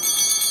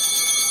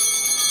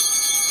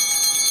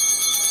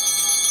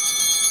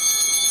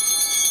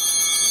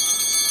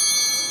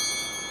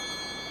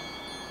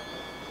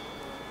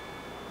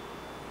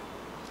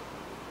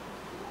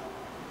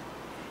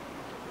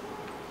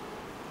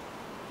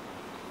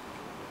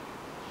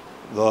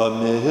 The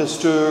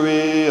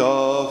mystery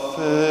of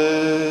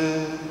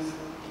faith.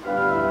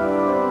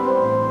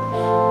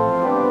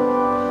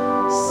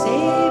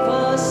 Save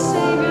us,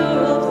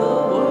 Savior of the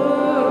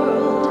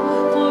world,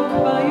 for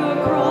by your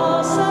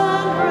cross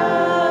and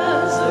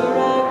resurrection,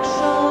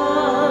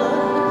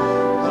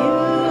 you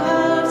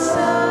have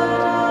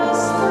set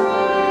us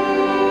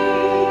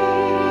free.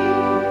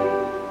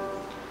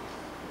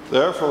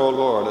 Therefore, O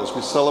Lord, as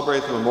we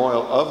celebrate the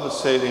memorial of the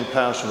saving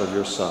passion of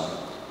your Son,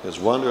 his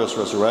wondrous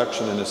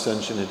resurrection and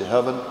ascension into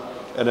heaven,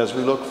 and as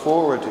we look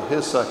forward to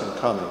his second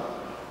coming,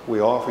 we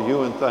offer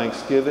you in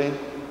thanksgiving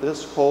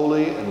this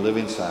holy and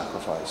living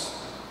sacrifice.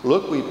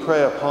 Look, we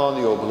pray,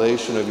 upon the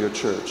oblation of your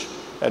church,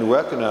 and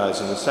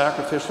recognizing the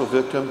sacrificial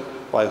victim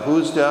by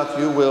whose death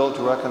you will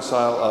to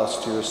reconcile us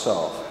to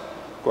yourself.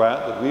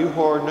 Grant that we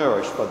who are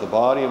nourished by the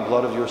body and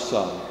blood of your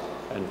Son,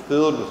 and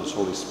filled with his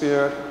Holy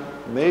Spirit,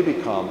 may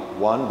become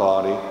one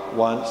body,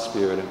 one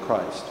Spirit in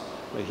Christ.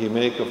 May he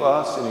make of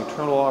us an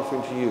eternal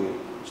offering to you,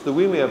 so that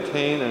we may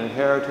obtain an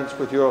inheritance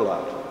with your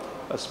elect,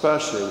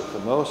 especially with the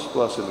most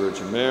blessed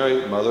Virgin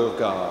Mary, Mother of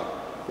God,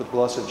 with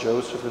blessed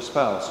Joseph, her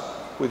spouse,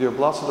 with your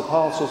blessed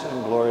apostles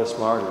and glorious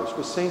martyrs,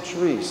 with Saint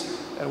Therese,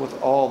 and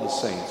with all the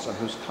saints on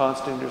whose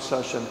constant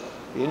intercession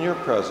in your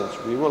presence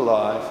we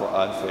rely for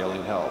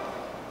unfailing help.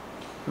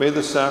 May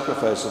the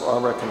sacrifice of our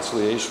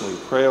reconciliation, we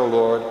pray, O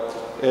Lord,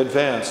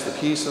 advance the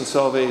peace and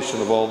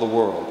salvation of all the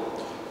world.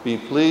 Be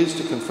pleased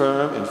to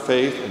confirm in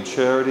faith and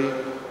charity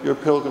your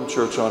pilgrim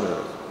church on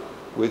earth,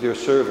 with your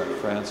servant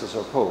Francis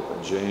our Pope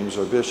and James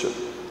our Bishop,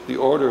 the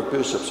order of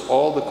bishops,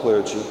 all the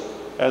clergy,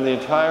 and the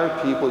entire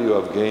people you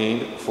have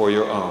gained for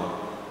your own.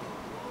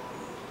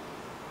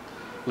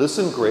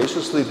 Listen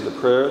graciously to the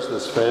prayers of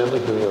this family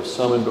whom you have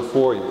summoned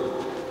before you.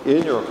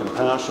 In your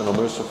compassion, O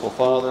merciful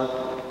Father,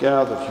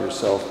 gather to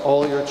yourself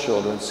all your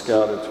children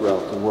scattered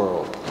throughout the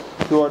world.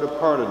 To our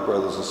departed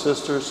brothers and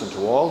sisters, and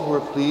to all who are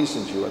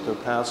pleasing to you at their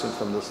passing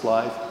from this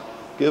life,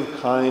 give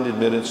kind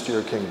admittance to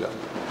your kingdom.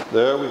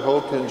 There we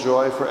hope to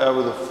enjoy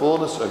forever the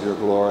fullness of your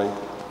glory,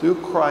 through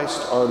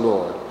Christ our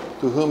Lord,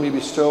 through whom you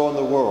bestow on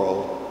the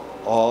world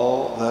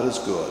all that is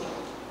good.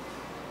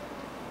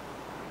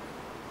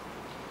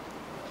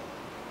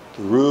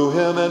 Through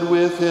him and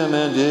with him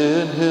and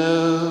in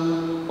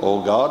him,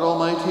 O God,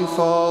 Almighty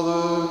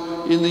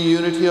Father, in the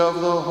unity of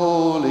the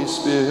Holy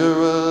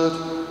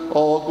Spirit,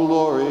 all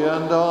glory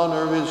and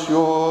honor is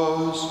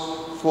yours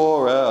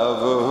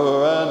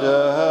forever and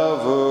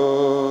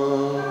ever.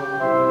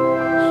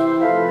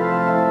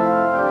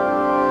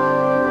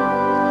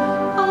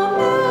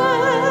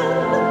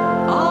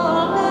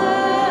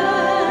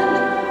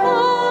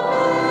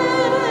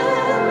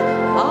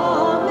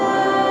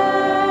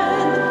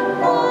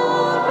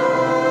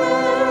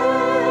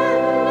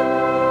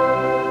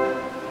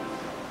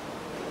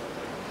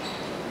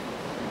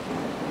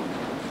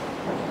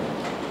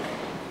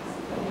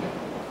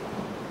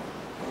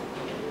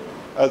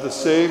 At the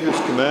Savior's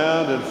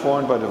command,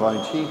 informed by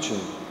divine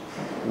teaching,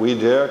 we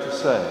dare to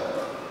say,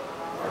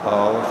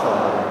 Our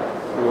Father,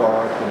 who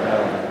art in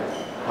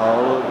heaven,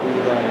 hallowed be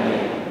thy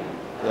name.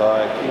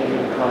 Thy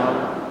kingdom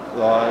come,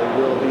 thy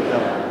will be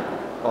done,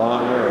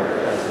 on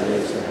earth as it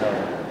is in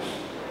heaven.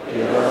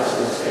 Give us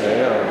this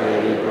day our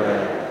daily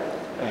bread,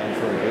 and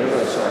forgive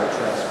us our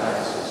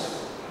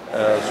trespasses,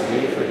 as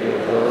we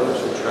forgive those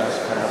who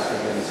trespass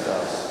against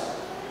us.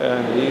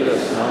 And lead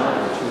us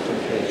not into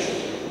temptation,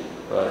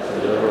 but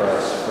deliver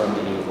us from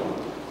evil.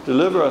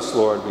 Deliver us,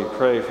 Lord, we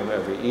pray, from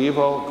every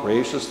evil.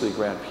 Graciously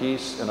grant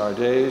peace in our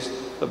days,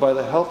 that by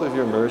the help of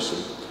your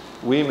mercy,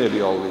 we may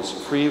be always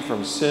free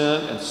from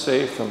sin and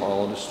safe from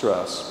all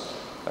distress,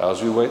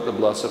 as we wait the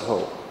blessed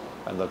hope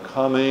and the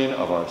coming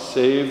of our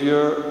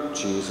Savior,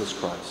 Jesus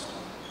Christ.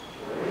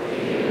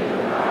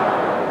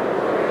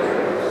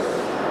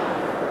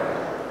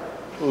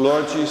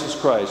 Lord Jesus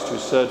Christ, who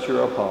said to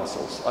your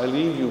apostles, I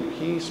leave you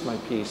peace, my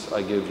peace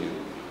I give you.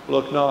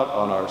 Look not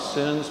on our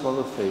sins, but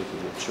the faith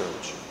of your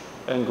church,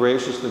 and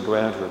graciously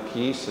grant her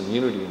peace and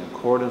unity in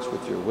accordance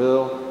with your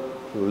will,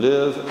 who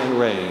live and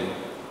reign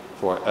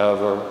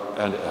forever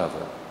and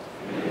ever.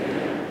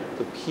 Amen.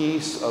 The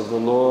peace of the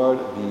Lord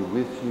be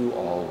with you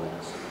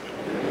always.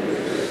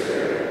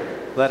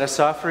 Let us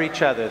offer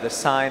each other the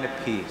sign of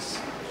peace.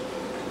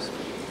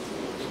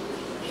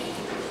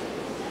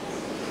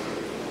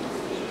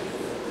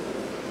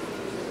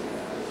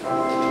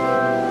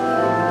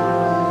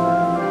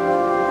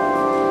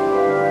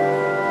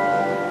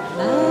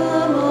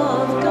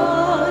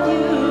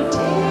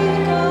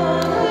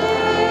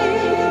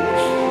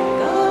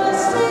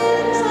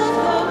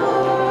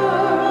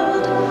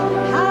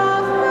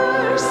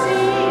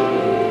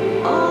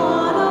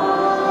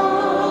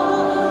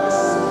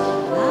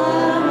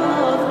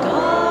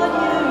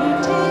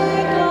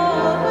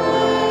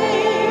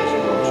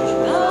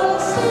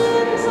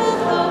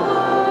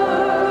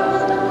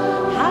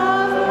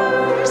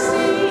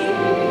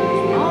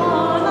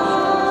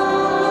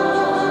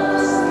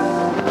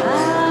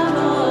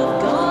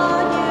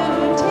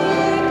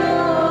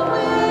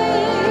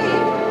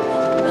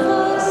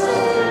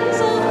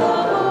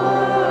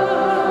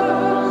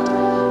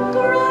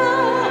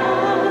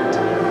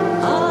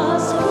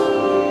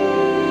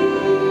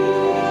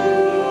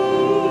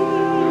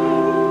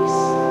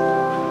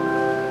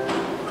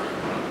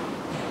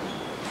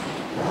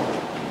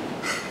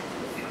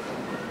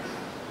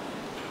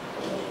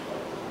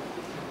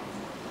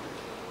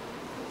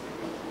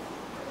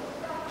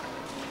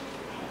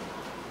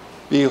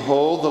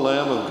 Behold the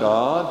Lamb of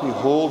God,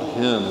 behold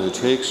him who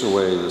takes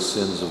away the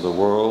sins of the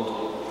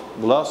world.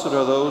 Blessed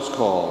are those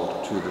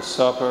called to the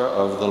supper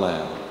of the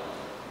Lamb.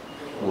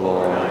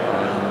 Lord,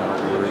 I am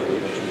not worthy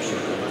that you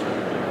should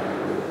enter my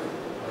roof,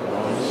 but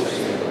only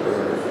say the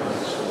word of my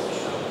soul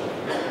shall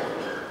live.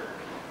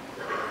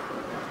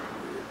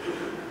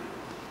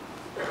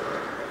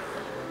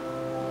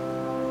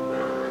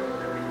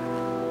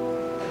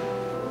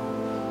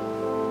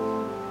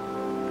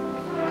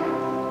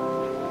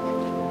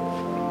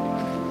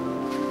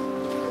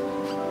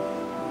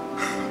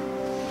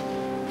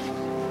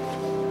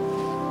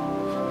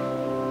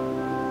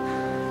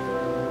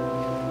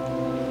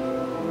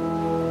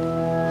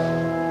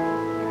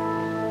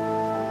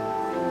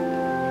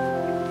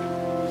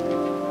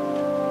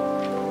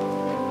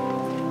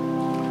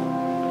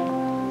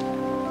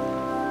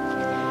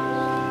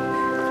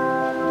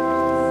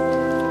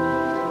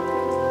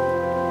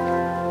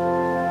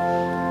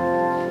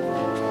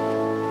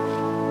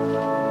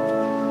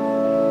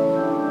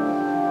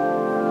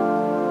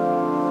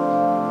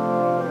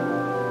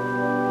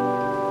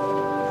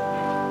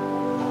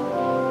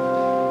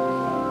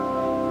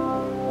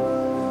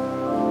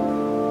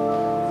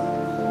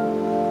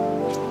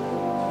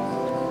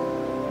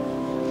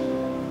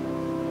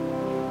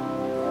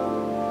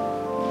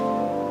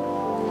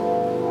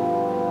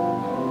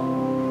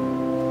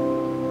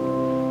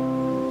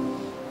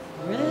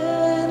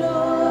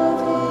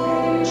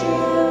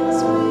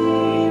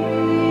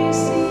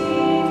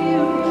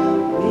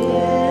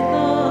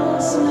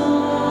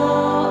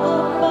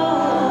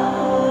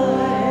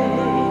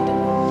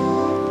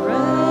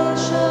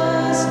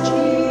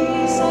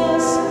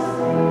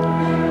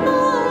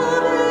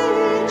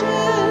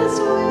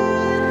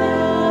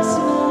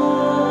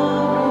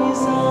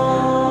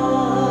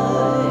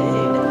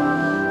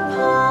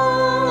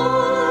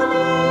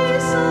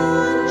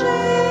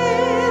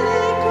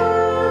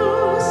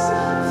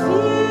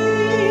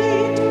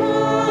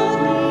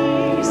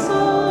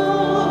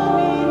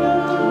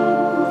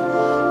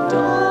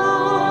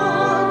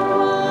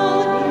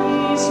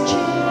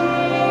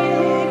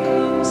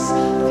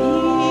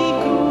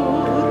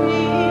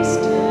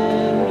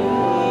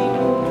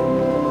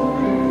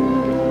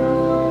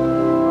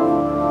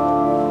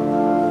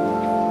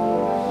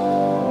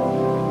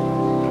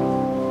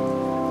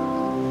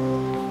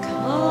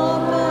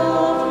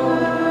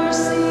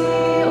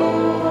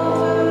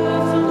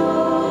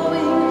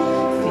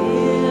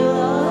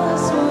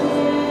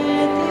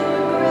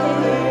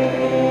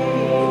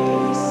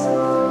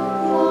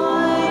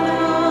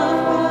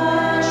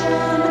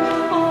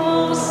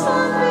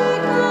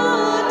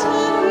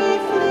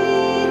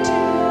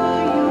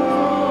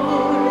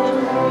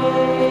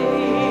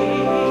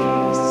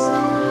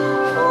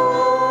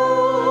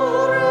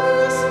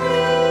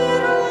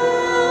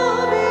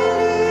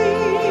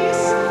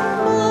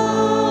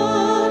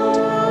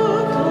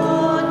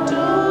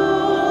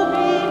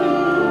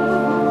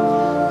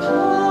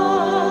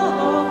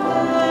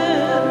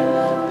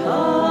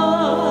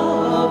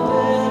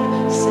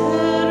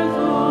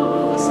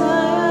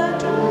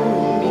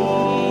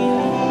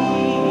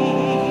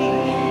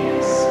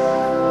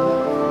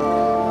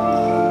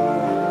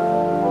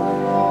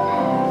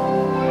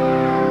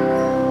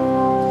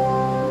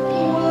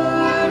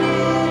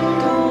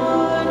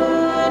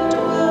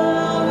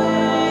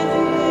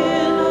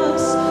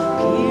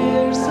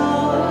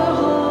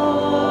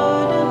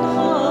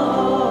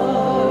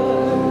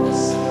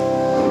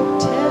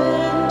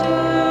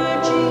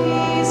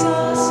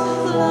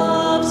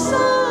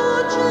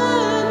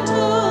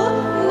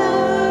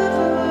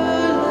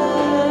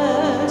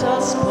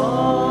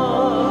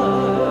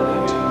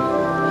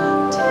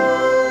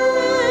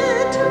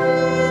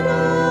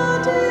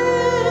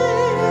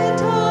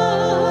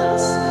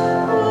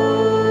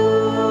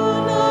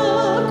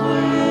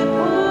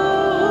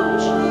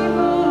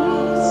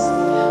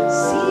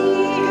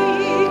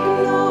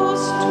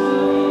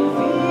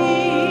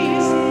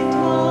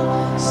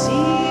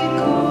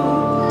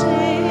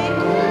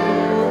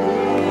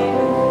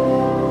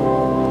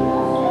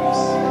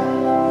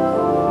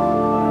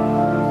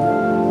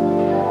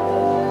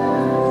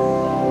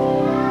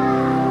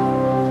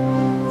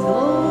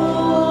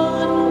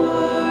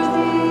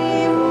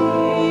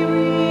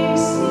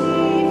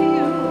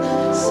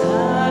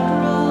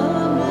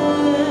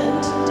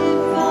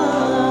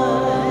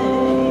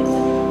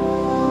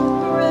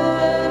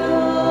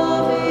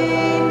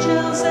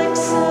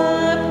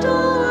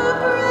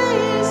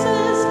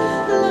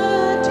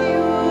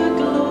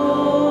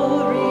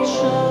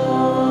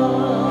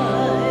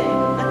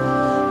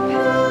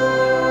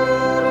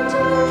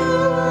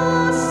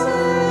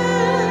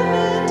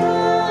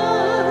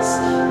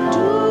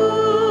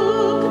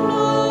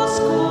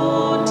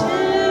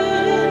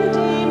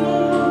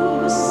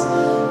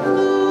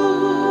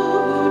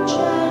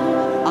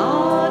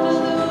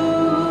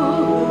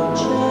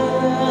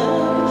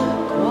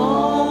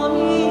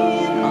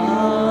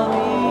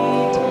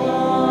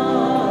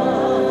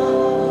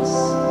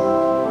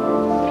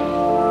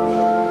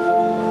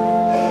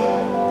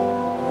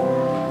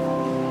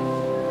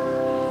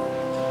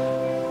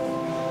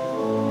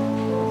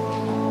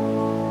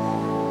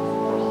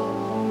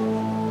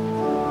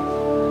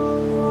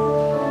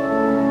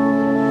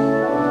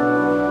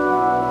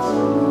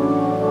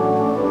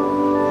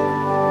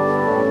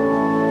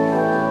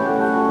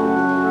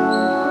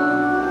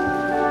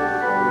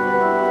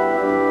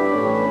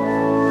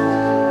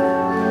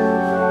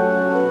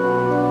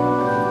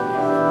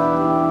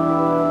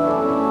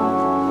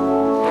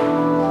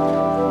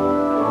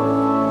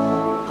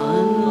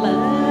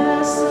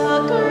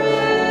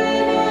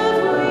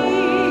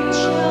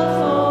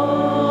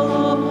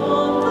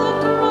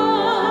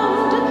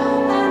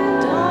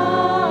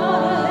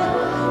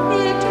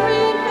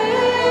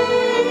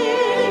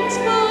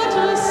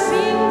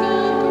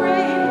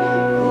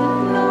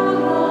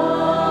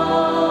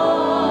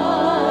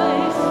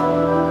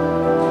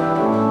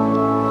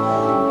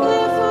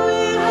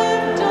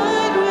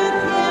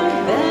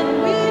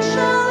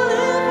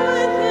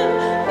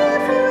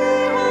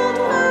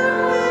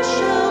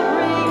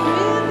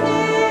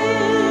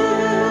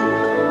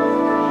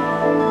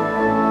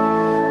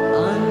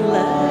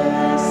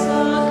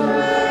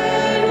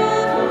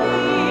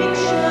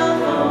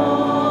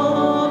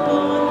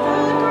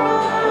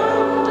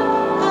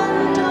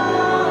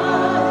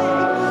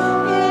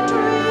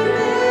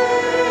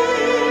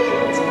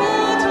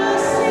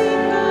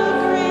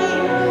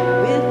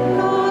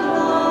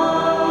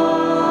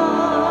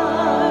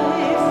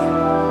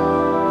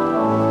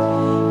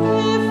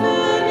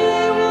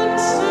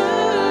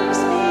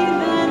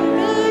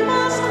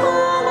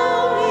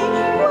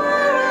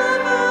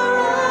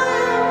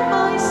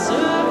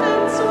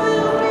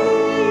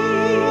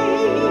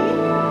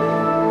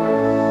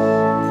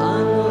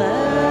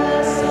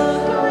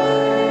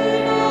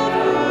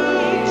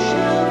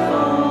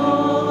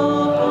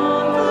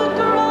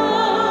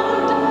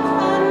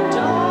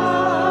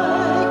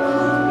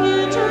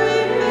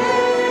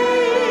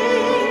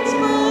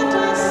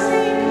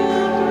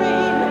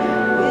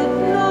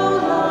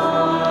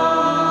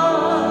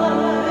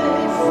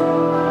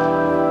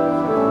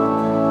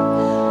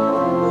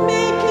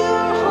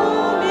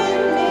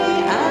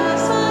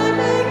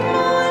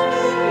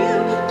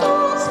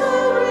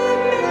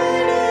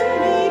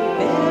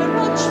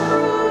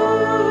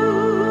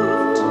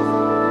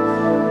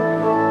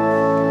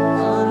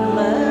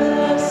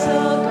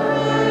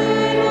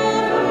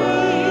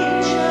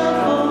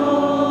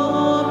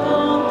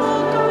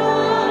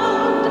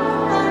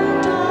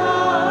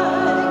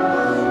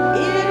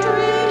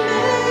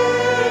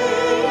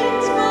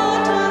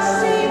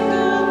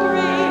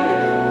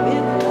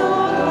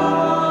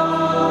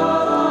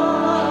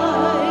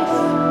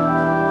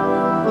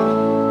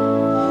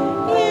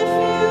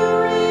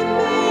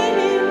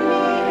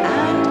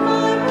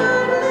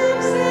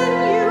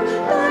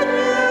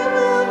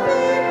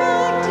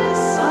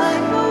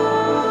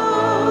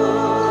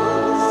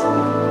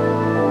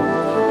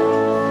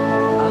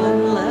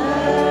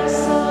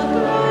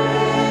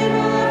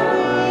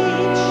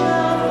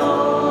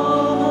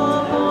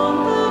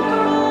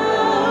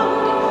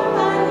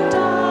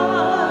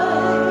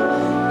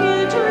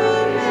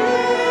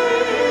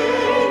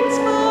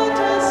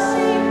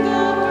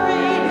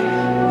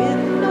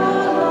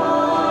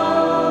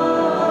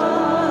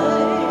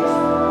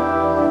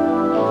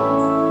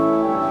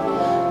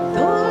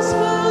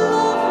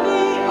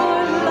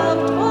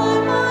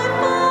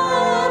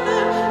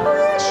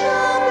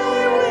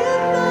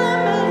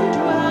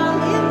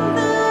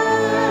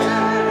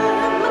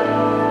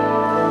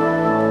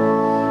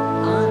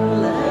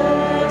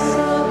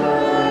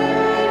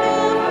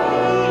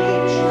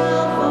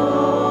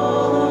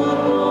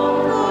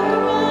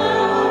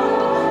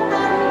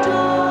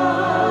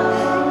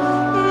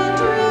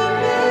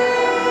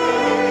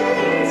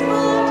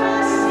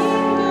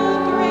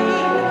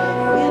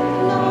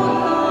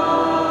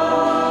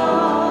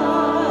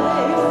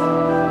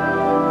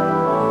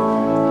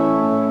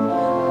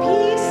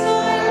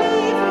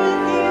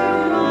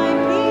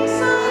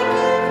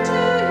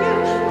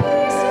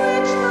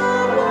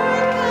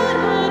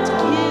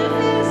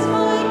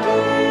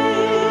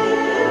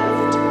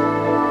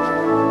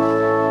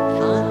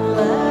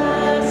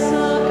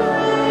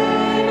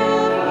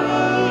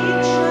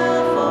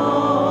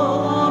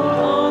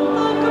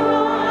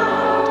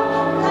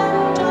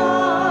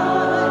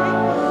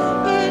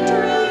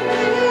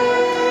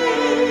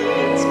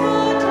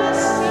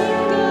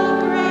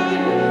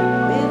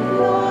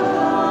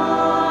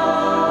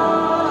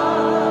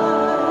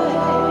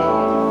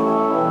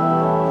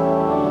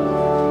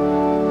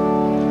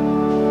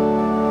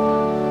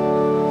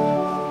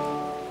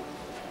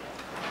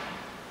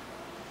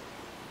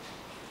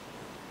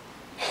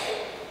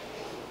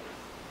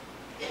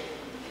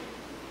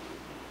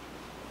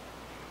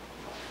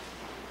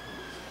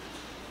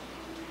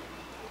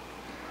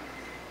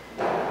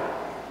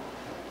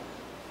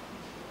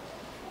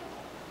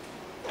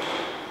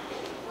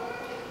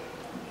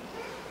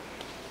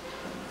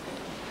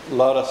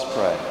 Let us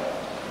pray.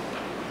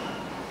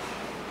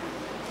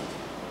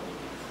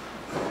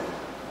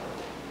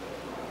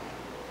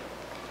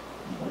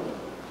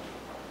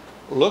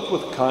 Look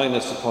with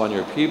kindness upon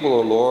your people,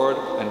 O Lord,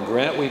 and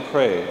grant, we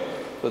pray,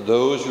 that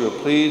those you are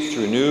pleased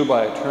to renew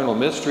by eternal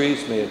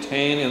mysteries may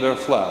attain in their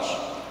flesh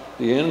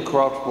the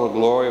incorruptible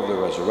glory of the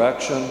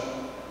resurrection,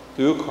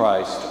 through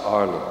Christ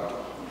our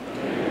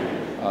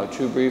Lord.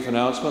 Two brief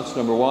announcements.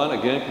 Number one,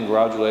 again,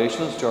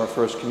 congratulations to our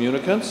first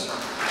communicants.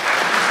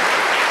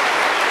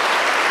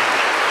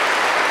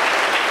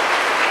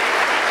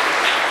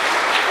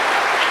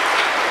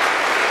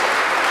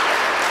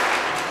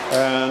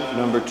 And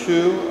number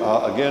two,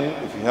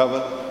 again, if you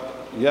haven't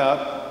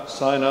yet,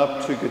 sign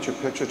up to get your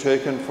picture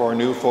taken for our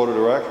new photo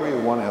directory.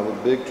 We want to have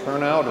a big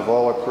turnout of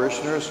all our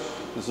parishioners.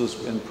 This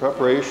is in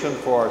preparation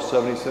for our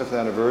 75th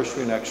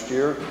anniversary next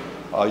year.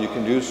 You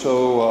can do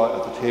so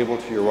at the table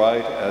to your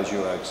right as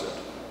you exit.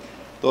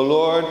 The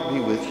Lord be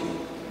with you.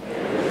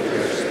 And with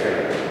your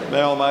spirit.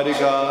 May Almighty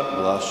God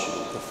bless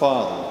you, the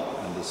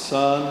Father, and the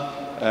Son,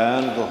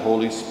 and the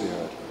Holy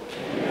Spirit.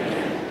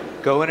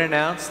 Go and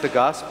announce the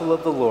gospel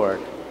of the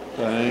Lord.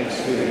 Thanks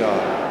be to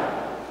God.